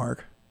 isn't it,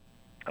 Mark?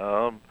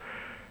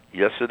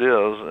 Yes, it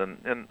is,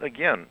 and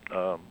again,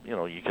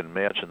 you can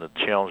imagine the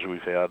challenge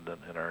we've had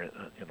in our, in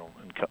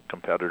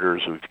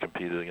competitors. We've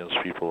competed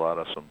against people out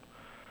of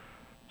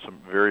some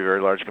very,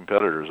 very large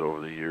competitors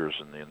over the years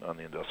on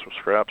the industrial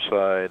scrap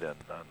side and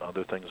on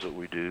other things that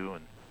we do.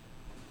 And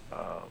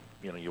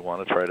you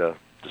want to try to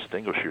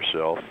distinguish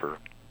yourself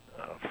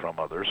from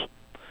others.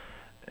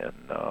 And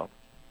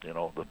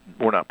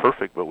we're not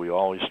perfect, but we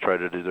always try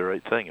to do the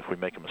right thing. If we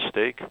make a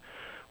mistake,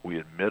 we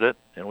admit it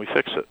and we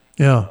fix it.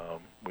 Yeah.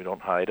 We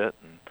don't hide it,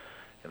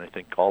 and I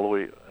think all the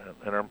way.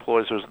 And our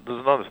employees, there's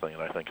another thing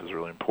that I think is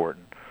really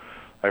important.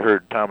 I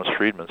heard Thomas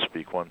Friedman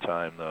speak one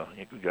time, the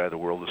guy, "The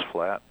World is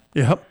Flat."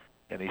 Yep.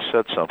 And he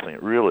said something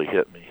that really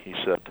hit me. He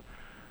said,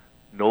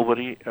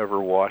 "Nobody ever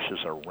washes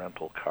a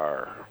rental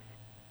car."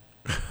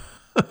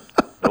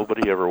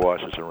 Nobody ever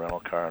washes a rental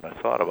car, and I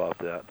thought about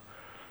that,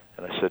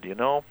 and I said,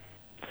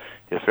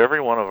 if every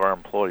one of our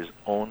employees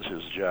owns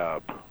his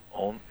job,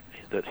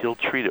 that he'll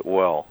treat it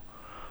well,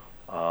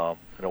 and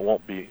it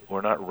won't be.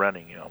 We're not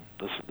renting him.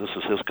 This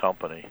is his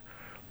company,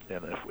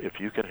 and if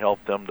you can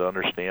help them to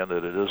understand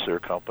that it is their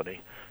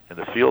company and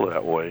to feel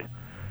that way,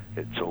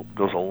 it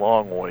goes a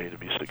long way to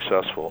be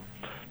successful.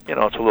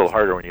 It's a little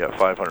harder when you have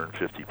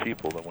 550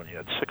 people than when you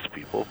had 6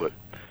 people, but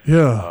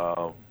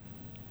yeah.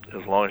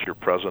 As long as your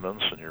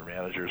presidents and your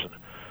managers and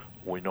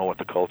we know what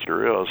the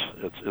culture is,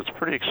 it's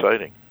pretty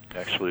exciting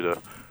actually to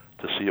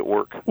see it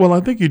work. Well, I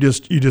think you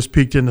just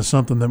peeked into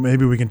something that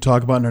maybe we can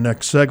talk about in our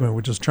next segment,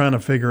 which is trying to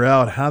figure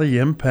out how do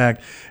you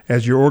impact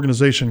as your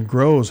organization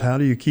grows. How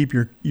do you keep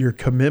your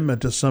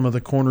commitment to some of the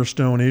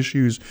cornerstone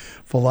issues,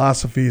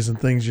 philosophies, and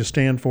things you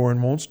stand for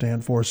and won't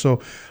stand for? So,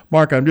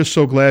 Marc, I'm just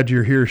so glad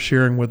you're here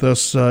sharing with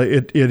us.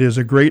 It is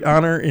a great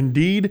honor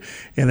indeed,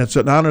 and it's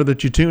an honor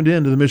that you tuned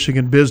in to the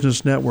Michigan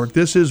Business Network.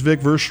 This is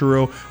Vic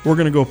Verchereau. We're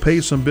going to go pay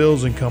some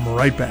bills and come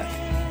right back.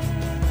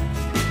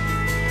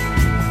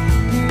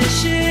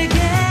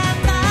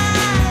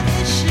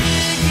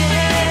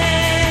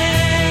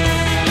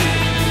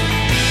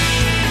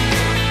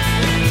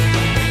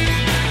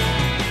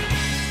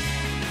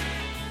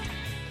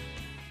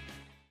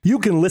 You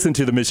can listen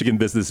to the Michigan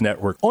Business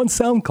Network on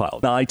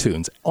SoundCloud,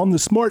 iTunes, on the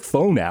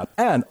smartphone app,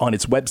 and on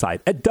its website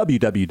at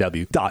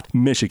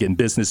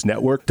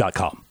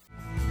www.michiganbusinessnetwork.com.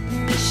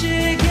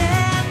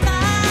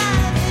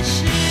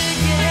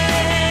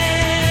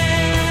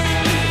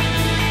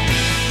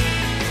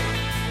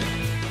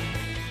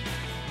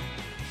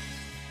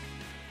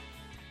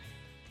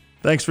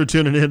 Thanks for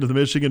tuning in to the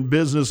Michigan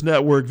Business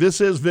Network. This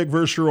is Vic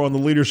Verchereau on the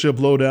Leadership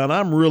Lowdown.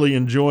 I'm really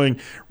enjoying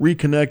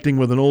reconnecting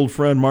with an old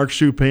friend, Marc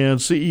Schupan,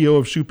 CEO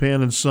of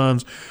Schupan &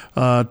 Sons,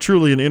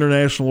 truly an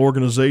international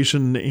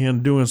organization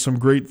and doing some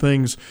great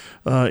things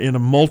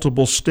in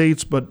multiple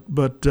states, but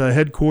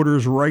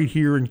headquarters right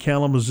here in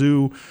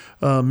Kalamazoo,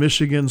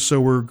 Michigan.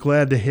 So we're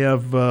glad to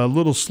have a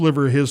little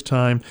sliver of his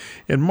time.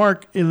 And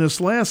Marc, in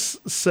this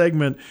last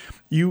segment,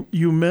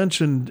 You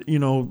mentioned,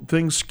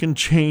 things can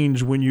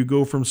change when you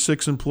go from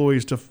 6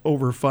 employees to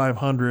over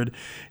 500.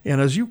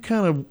 And as you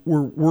kind of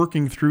were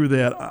working through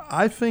that,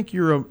 I think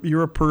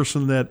you're a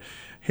person that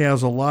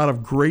has a lot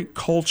of great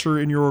culture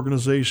in your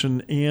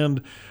organization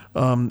and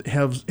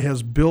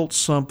has built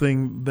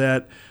something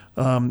that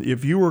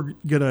if you were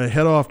going to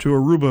head off to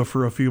Aruba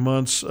for a few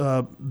months,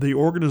 the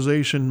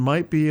organization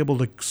might be able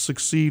to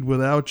succeed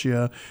without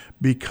you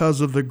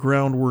because of the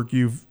groundwork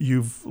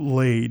you've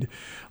laid.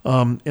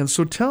 And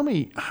so tell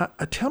me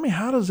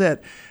how does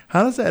that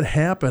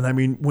happen? I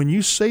mean, when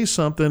you say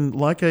something,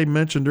 like I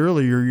mentioned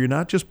earlier, you're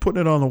not just putting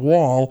it on the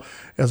wall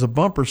as a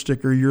bumper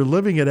sticker, you're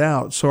living it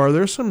out. So are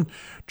there some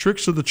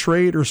tricks of the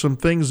trade or some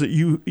things that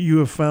you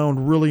have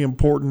found really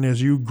important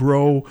as you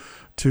grow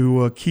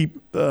to keep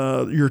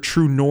your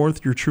true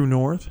north?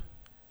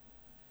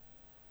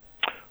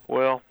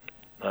 Well,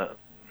 I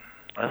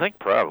think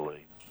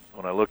probably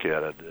when I look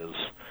at it is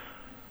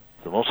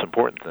the most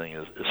important thing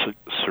is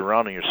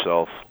surrounding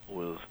yourself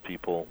with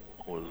people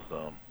with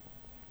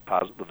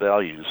positive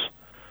values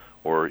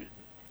or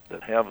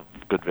that have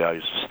good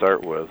values to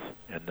start with,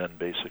 and then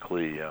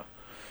basically as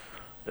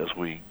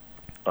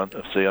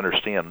they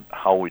understand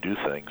how we do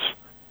things,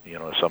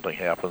 if something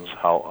happens,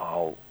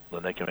 how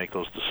then they can make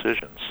those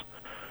decisions.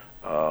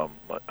 I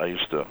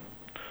used to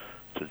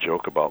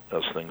joke about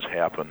as things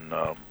happen.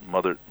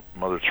 Mother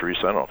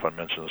Teresa, I don't know if I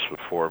mentioned this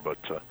before, but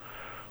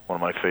one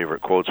of my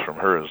favorite quotes from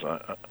her is,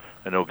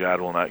 I know God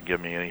will not give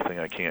me anything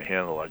I can't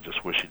handle. I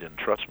just wish he didn't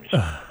trust me.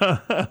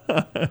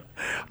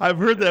 I've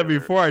heard that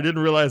before. I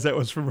didn't realize that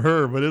was from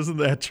her, but isn't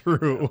that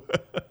true?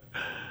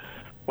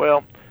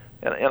 Well,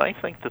 and I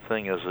think the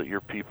thing is that your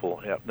people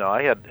have, now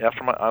I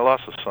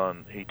lost a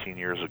son 18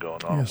 years ago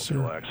in an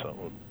automobile accident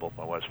with both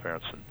my wife's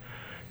parents, and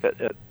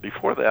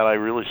before that, I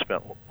really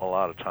spent a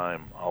lot of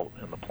time out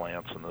in the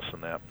plants and this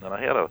and that. And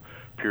I had a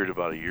period of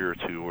about a year or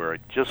two where I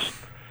just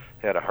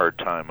had a hard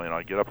time.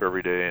 I get up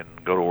every day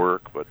and go to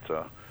work, but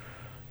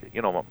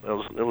it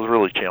was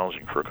really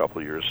challenging for a couple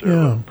of years there.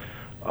 Yeah.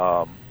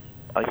 But,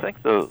 I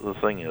think the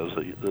thing is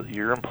that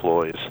your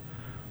employees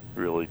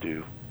really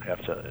do have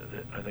to.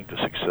 I think the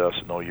success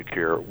and know you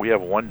care. We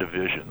have one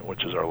division,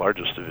 which is our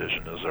largest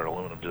division, is our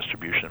aluminum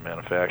distribution and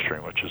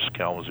manufacturing, which is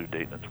Kalamazoo,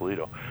 Dayton, and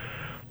Toledo.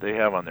 They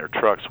have on their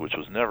trucks, which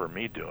was never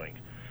me doing,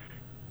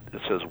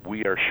 it says,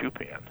 "We are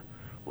Schupan."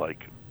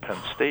 Like, Penn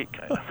State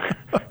kind of.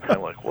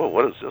 I'm like, whoa,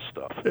 what is this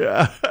stuff?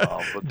 Yeah.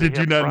 But Did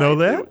you not pride. know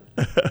that?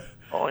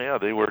 Oh yeah,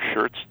 they wear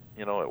shirts,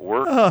 at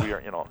work. We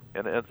are,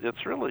 and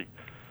it's really,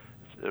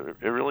 it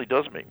really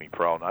does make me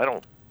proud.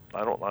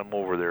 I'm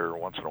over there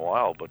once in a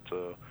while, but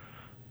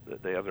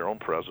they have their own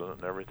president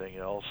and everything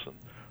else, and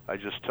I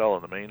just tell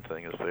them the main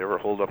thing is if they ever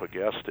hold up a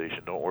gas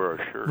station, don't wear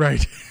a shirt.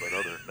 Right. But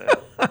other than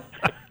that.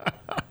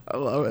 I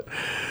love it.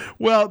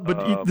 Well,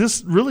 but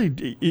this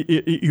really,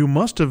 you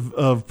must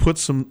have put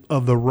some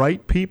of the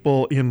right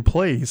people in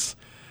place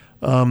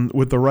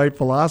with the right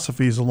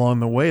philosophies along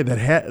the way.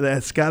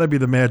 That's got to be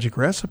the magic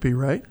recipe,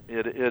 right?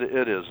 It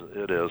is.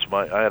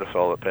 I had a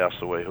fellow that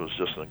passed away who was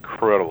just an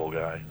incredible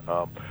guy.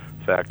 In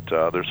fact,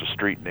 there's a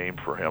street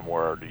named for him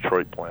where our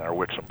Detroit plant, our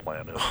Wixom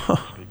plant is.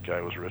 The guy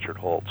was Richard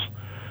Holtz.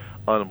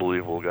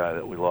 Unbelievable guy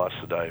that we lost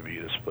to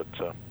diabetes, but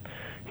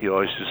he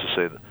always used to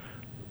say that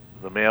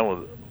the man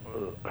with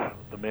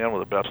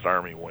the best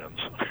army wins.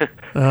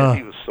 And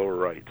he was so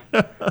right.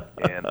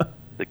 And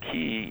the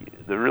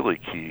really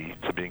key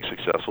to being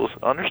successful is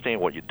understand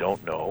what you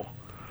don't know,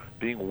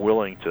 being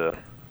willing to,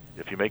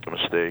 if you make a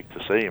mistake, to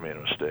say you made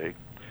a mistake,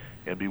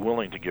 and be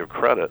willing to give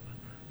credit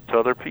to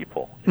other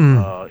people.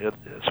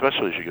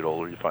 Especially as you get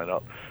older, you find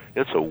out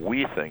it's a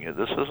we thing.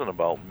 This isn't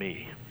about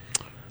me.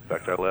 In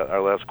fact,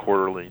 our last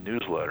quarterly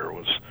newsletter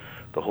was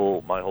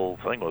my whole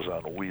thing was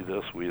on we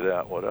this, we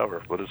that,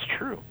 whatever. But it's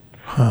true.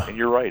 And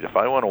you're right. If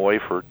I went away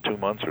for 2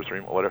 months or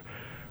 3 months, whatever,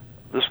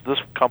 this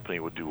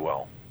company would do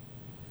well.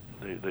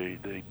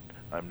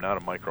 I'm not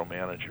a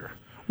micromanager.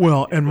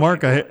 Well, and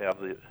Mark, I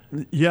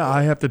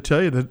have to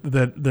tell you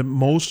that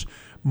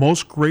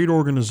most great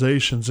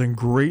organizations and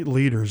great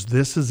leaders,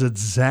 this is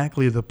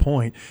exactly the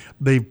point.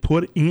 They've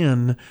put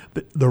in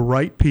the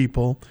right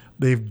people.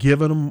 They've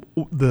given them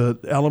the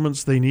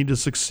elements they need to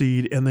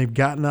succeed, and they've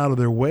gotten out of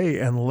their way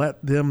and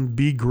let them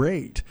be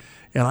great.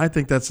 And I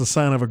think that's a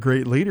sign of a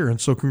great leader. And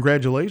so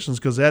congratulations,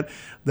 because that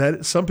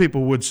some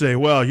people would say,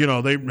 well,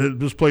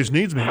 this place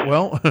needs me.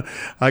 Well,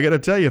 I got to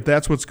tell you, if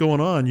that's what's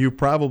going on, you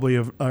probably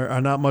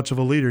are not much of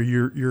a leader.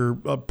 You're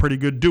a pretty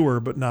good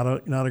doer, but not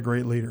a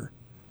great leader.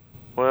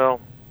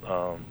 Well,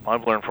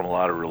 I've learned from a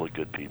lot of really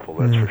good people,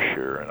 that's for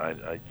sure. And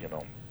I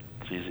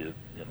it's easy to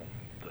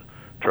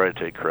try to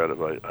take credit,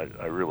 but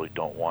I really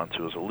don't want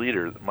to. As a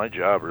leader, my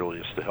job really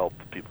is to help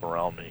the people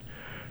around me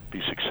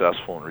be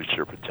successful and reach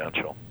their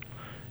potential.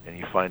 And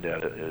you find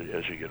that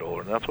as you get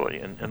older, and that's what.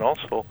 And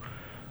also,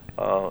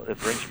 it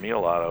brings me a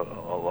lot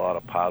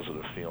of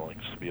positive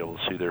feelings to be able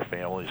to see their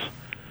families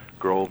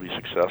grow, be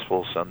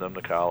successful, send them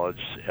to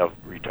college, have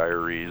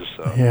retirees.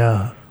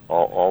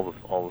 All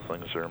the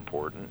things that are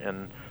important,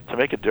 and to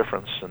make a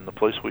difference in the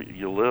place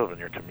you live in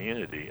your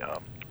community.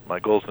 My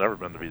goal's never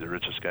been to be the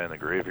richest guy in the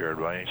graveyard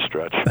by any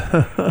stretch,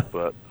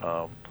 but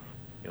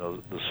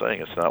the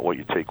saying, it's not what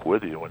you take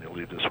with you when you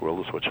leave this world,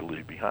 it's what you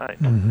leave behind.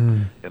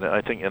 Mm-hmm. And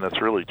I think, and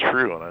it's really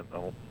true, and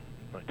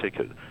I take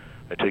it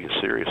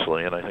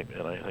seriously, and I think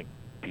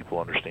people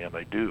understand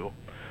I do.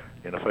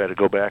 And if I had to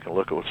go back and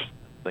look at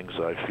things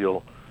that I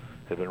feel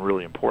have been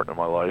really important in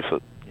my life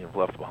that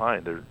left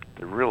behind, they're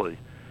really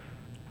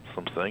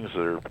some things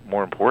that are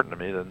more important to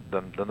me than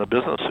the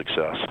business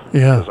success.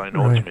 Yeah, because I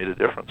know it's made a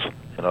difference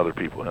in other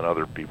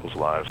people's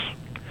lives.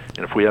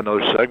 And if we had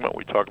another segment,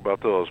 we'd talk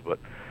about those. But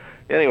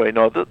anyway,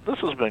 no, this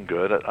has been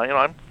good.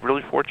 I'm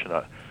really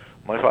fortunate.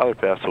 My father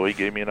passed away. He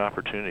gave me an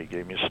opportunity,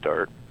 gave me a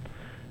start,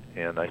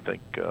 and I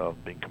think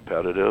being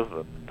competitive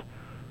and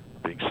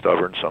being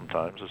stubborn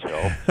sometimes has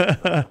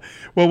helped.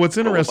 Well, what's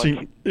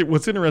interesting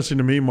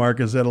to me, Mark,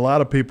 is that a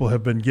lot of people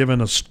have been given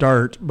a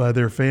start by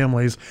their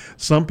families.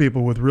 Some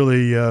people with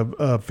really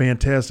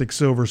fantastic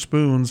silver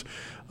spoons,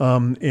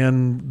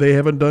 and they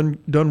haven't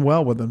done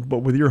well with them. But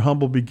with your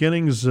humble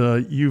beginnings,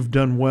 you've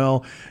done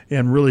well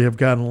and really have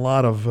gotten a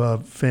lot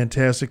of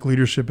fantastic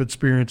leadership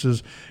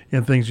experiences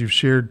and things you've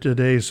shared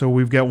today. So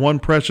we've got one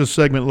precious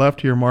segment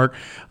left here, Mark.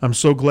 I'm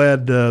so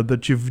glad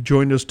that you've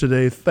joined us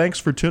today. Thanks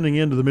for tuning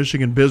in to the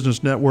Michigan Business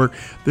Network.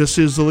 This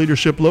is the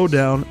Leadership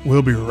Lowdown.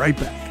 We'll be right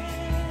back.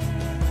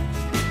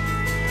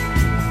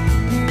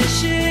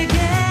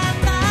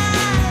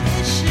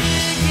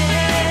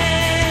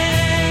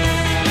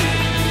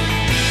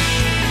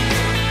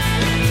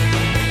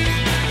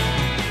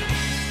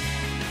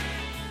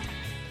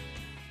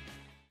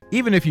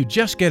 Even if you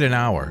just get an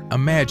hour,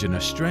 imagine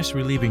a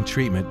stress-relieving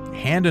treatment,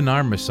 hand and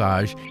arm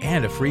massage,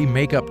 and a free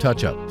makeup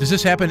touch-up. Does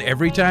this happen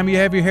every time you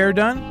have your hair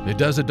done? It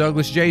does at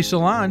Douglas J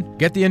Salon.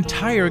 Get the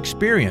entire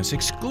experience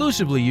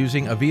exclusively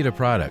using Avita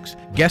products.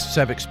 Guests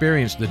have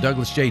experienced the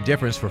Douglas J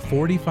difference for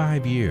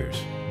 45 years.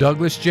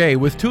 Douglas J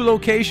with 2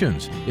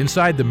 locations,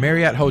 inside the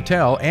Marriott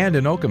Hotel and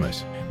in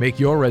Okemos. Make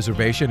your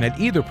reservation at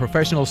either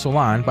professional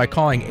salon by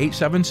calling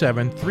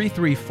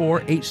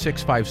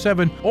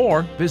 877-334-8657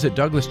 or visit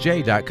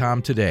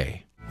douglasj.com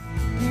today.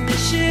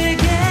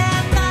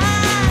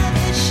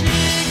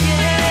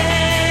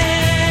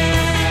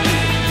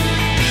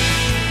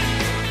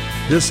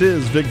 This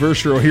is Vic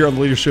Verchero here on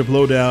the Leadership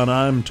Lowdown.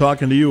 I'm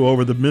talking to you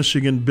over the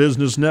Michigan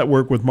Business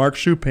Network with Marc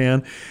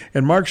Schupan.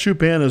 And Marc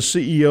Schupan, as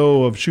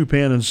CEO of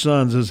Schupan &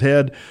 Sons, has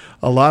had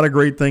a lot of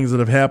great things that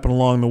have happened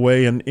along the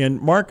way.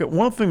 And Marc,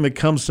 one thing that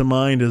comes to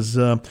mind is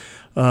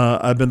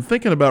I've been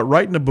thinking about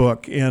writing a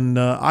book, and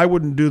I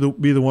wouldn't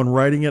be the one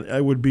writing it. I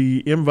would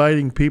be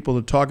inviting people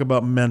to talk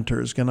about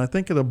mentors. And I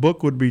think the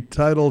book would be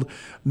titled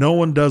No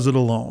One Does It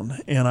Alone.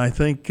 And I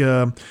think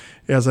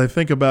as I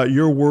think about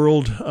your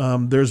world,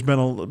 there's been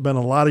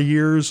a lot of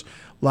years,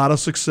 a lot of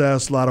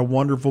success, a lot of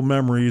wonderful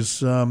memories.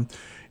 Do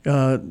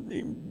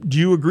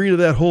you agree to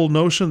that whole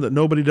notion that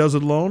nobody does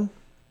it alone?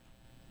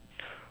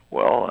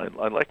 Well,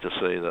 I'd like to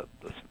say that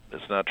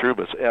it's not true,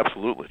 but it's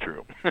absolutely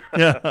true.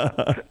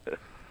 Yeah.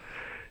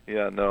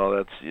 Yeah,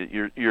 no,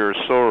 you're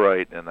so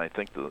right, and I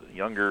think the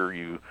younger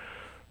you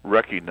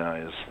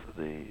recognize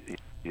the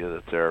idea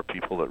that there are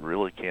people that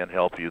really can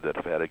help you, that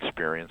have had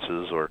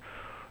experiences, or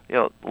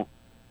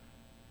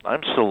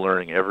I'm still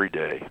learning every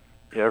day.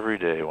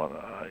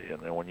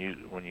 When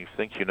you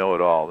think you know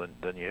it all,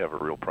 then you have a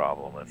real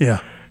problem.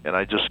 And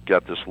I just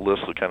got this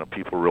list of kind of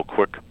people real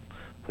quick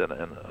that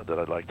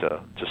I'd like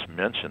to just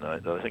mention.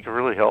 That I think have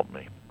really helped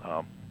me.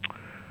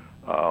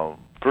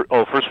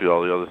 First of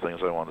all, the other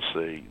things I want to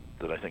say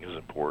that I think is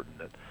important,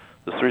 that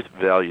the three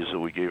values that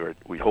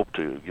we hope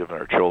to give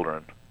our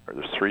children are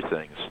there's three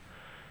things: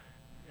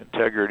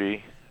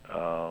 integrity.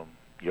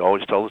 You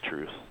always tell the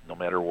truth, no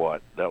matter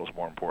what. That was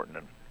more important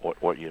than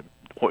what you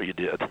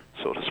did,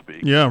 so to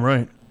speak. Yeah,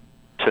 right.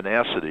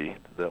 Tenacity,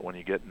 that when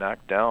you get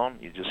knocked down,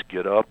 you just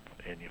get up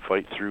and you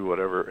fight through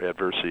whatever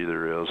adversity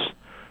there is.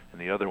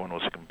 And the other one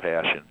was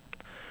compassion.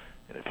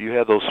 And if you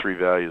have those three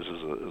values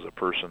as a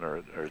person, or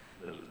as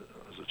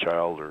a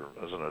child, or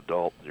as an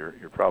adult, you're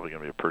probably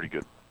going to be a pretty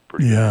good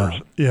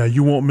person. Yeah,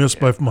 you won't miss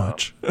by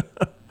much.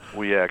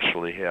 We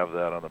actually have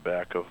that on the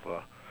back of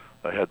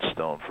a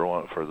headstone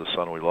for the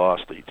son we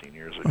lost 18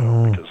 years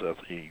ago, because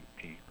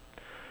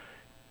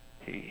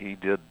he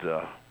did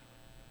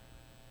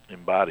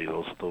embody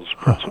those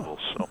principles.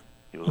 So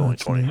he was only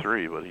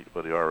 23,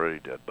 but he already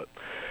did. But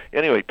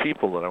anyway,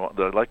 people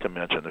that I'd like to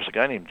mention. There's a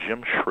guy named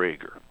Jim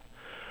Schrager,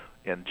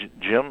 and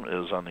Jim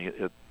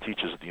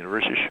teaches at the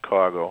University of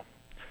Chicago.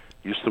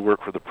 Used to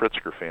work for the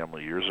Pritzker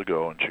family years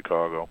ago in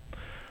Chicago.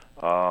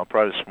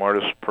 Probably the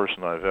smartest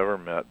person I've ever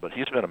met, but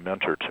he's been a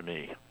mentor to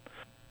me.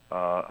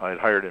 I'd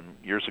hired him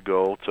years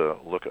ago to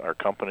look at our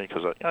company,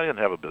 because I didn't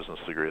have a business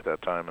degree at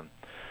that time, and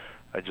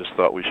I just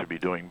thought we should be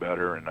doing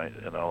better, and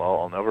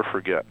I'll never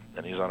forget.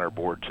 And he's on our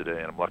board today,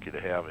 and I'm lucky to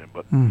have him.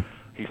 But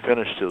he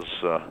finished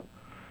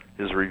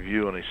his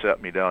review, and he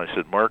sat me down. He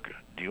said, "Marc,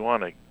 do you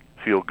want to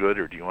feel good,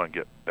 or do you want to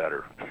get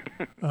better?"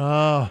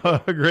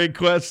 Oh, great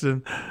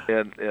question.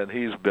 And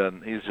he's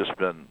just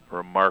been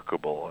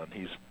remarkable, and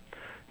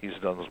he's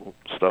done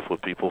stuff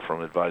with people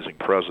from advising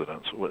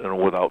presidents, and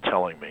without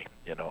telling me.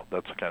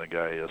 That's the kind of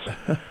guy he is.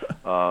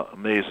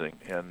 Amazing.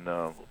 And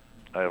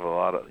I have a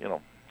lot of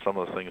some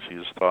of the things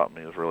he's taught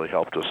me has really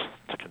helped us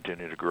to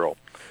continue to grow.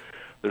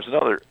 There's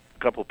another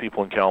couple of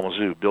people in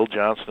Kalamazoo, Bill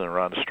Johnson and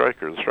Rhonda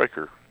Stryker, the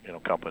Stryker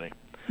company.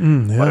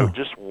 Yeah.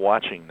 Just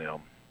watching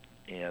them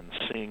and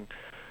seeing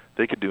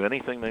they could do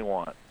anything they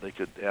want. They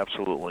could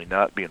absolutely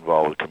not be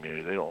involved with the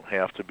community. They don't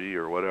have to be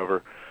or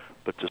whatever.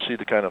 But to see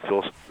the kind of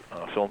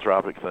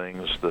philanthropic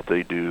things that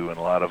they do, and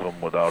a lot of them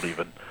without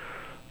even,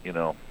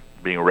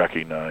 being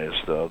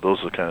recognized, those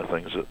are the kind of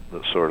things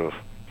that sort of,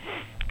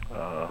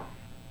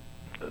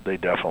 they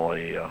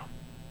definitely are,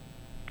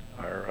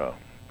 I'm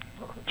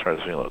trying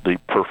to think the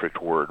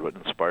perfect word would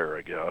inspire,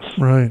 I guess.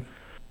 Right.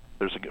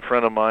 There's a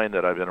friend of mine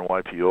that I've been in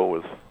YPO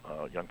with,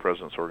 Young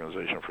Presidents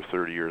Organization, for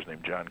 30 years,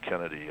 named John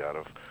Kennedy out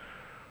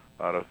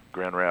of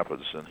Grand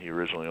Rapids, and he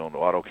originally owned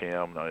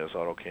AutoCam. Now he has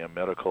AutoCam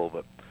Medical,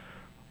 but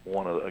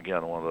one of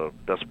the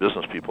best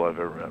business people I've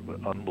ever met.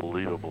 But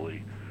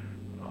unbelievably,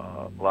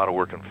 a lot of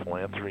work in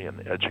philanthropy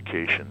and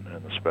education,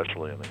 and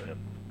especially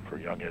for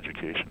young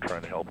education,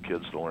 trying to help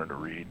kids to learn to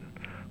read,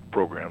 and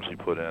programs he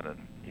put in,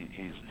 and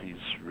he's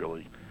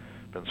really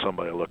been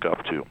somebody I look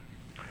up to.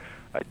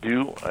 I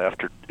do,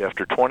 after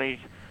 20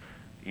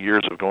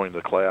 years of going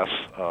to class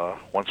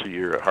once a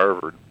year at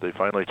Harvard, they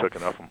finally took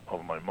enough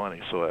of my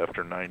money. So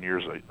after 9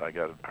 years, I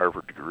got a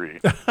Harvard degree.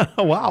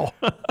 Wow.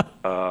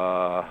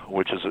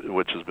 Which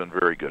has been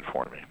very good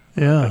for me.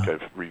 Yeah. I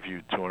think I've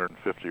reviewed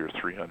 250 or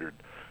 300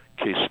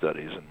 case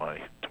studies in my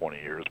 20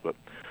 years. But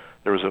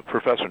there was a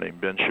professor named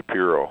Ben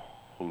Shapiro,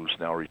 who's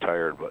now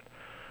retired, but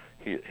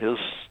his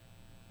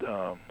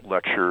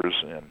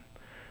lectures and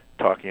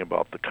talking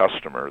about the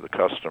customer,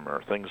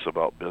 things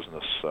about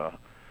business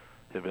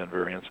have been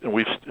very, and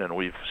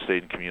we've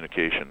stayed in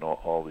communication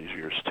all these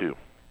years too.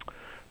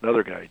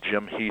 Another guy,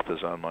 Jim Heath,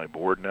 is on my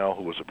board now,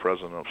 who was the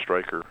president of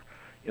Stryker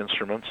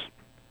Instruments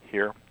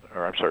here,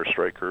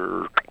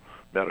 Stryker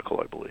Medical,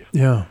 I believe.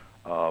 Yeah.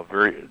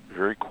 Very,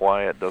 very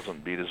quiet,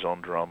 doesn't beat his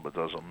own drum, but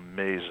does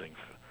amazing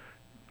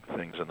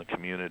things in the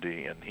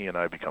community, and he and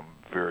I become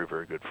very,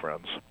 very good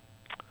friends.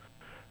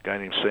 A guy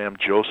named Sam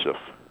Joseph,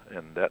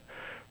 and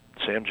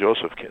Sam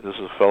Joseph, this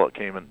is a fellow that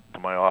came into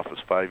my office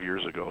 5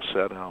 years ago,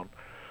 sat down,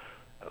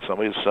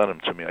 somebody had sent him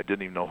to me. I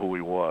didn't even know who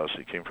he was.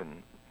 He came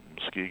from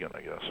Muskegon,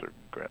 I guess, or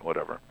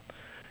whatever,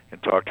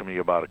 and talked to me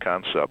about a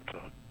concept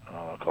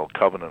called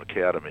Covenant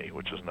Academy,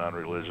 which is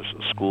non-religious,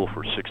 a school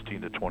for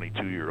 16 to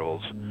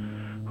 22-year-olds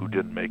who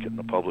didn't make it in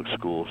the public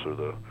schools or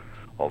the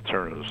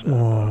alternatives.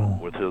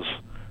 With his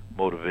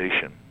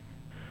motivation,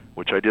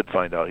 which I did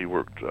find out he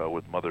worked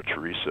with Mother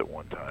Teresa at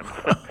one time.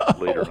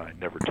 Later on, he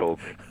never told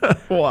me.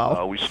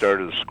 Wow. We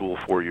started a school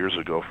 4 years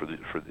ago and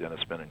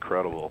it's been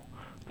incredible,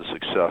 the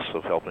success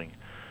of helping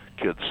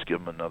kids, give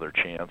them another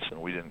chance.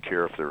 And we didn't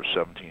care if they were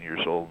 17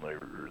 years old and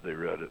they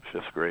read at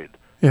 5th grade.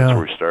 Yeah. That's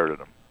where we started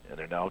them, and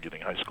they're now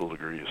getting high school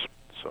degrees.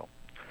 So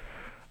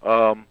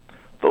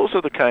those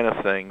are the kind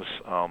of things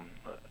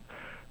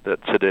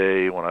that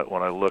today, when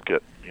I look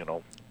at, you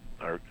know,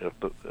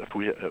 if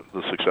we have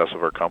the success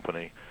of our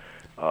company,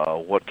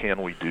 what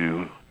can we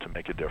do to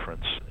make a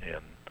difference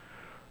in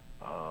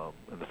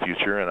the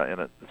future?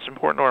 And it's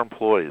important to our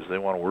employees. They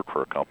want to work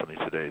for a company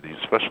today. These,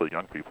 especially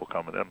young people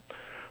coming in,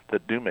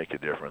 that do make a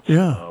difference.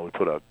 Yeah. We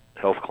put a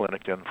health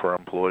clinic in for our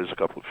employees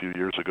a few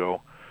years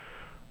ago,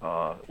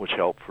 which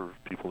helped for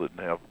people that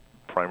didn't have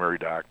primary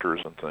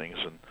doctors and things.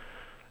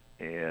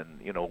 And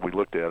you know, we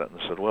looked at it and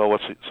said, well,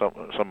 some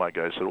of my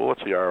guys said, well,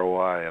 what's the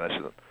ROI? And I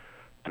said,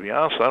 to be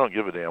honest, I don't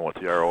give a damn what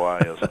the ROI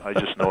is. I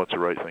just know it's the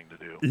right thing to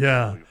do.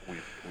 Yeah.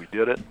 We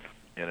did it,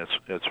 and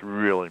it's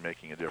really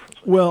making a difference.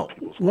 Well,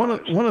 one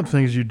of the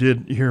things you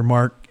did here,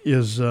 Mark,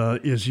 is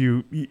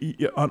you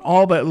on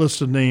all that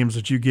list of names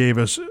that you gave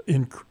us,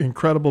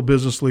 incredible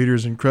business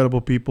leaders,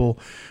 incredible people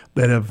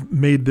that have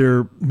made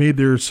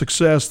their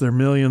success, their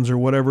millions or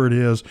whatever it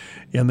is,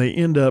 and they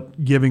end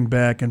up giving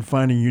back and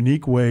finding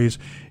unique ways.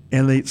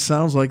 And it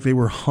sounds like they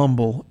were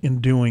humble in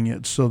doing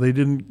it. So they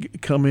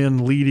didn't come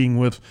in leading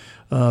with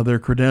their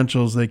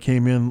credentials. They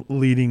came in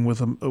leading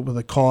with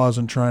a cause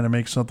and trying to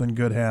make something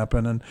good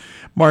happen. And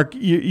Mark,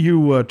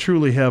 you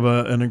truly have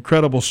an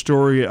incredible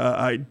story.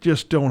 I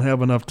just don't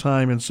have enough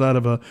time inside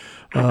of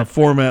a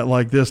format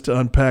like this to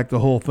unpack the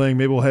whole thing.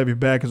 Maybe we'll have you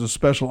back as a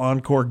special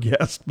encore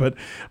guest. But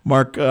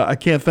Mark, I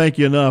can't thank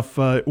you enough.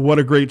 What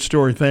a great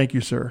story. Thank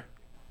you, sir.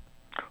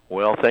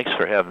 Well, thanks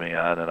for having me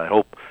on, and I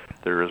hope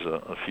there is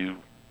a few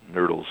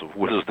nurdles of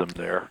wisdom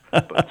there,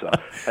 but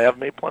I have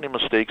made plenty of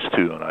mistakes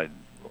too, and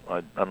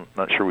I'm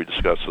not sure we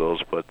discussed those,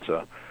 but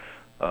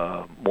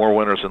more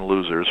winners than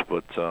losers,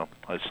 but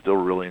I still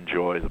really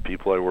enjoy the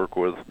people I work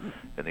with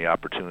and the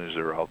opportunities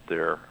that are out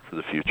there for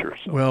the future.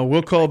 So well,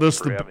 we'll call this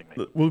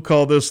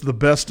the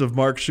best of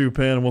Marc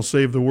Schupan, and we'll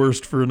save the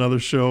worst for another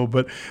show.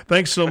 But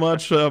thanks so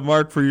much,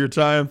 Mark, for your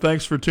time.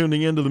 Thanks for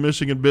tuning into the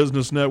Michigan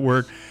Business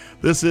Network.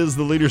 This is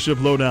the Leadership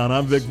Lowdown.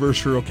 I'm Vic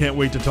Verchereau. Can't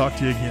wait to talk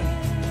to you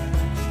again.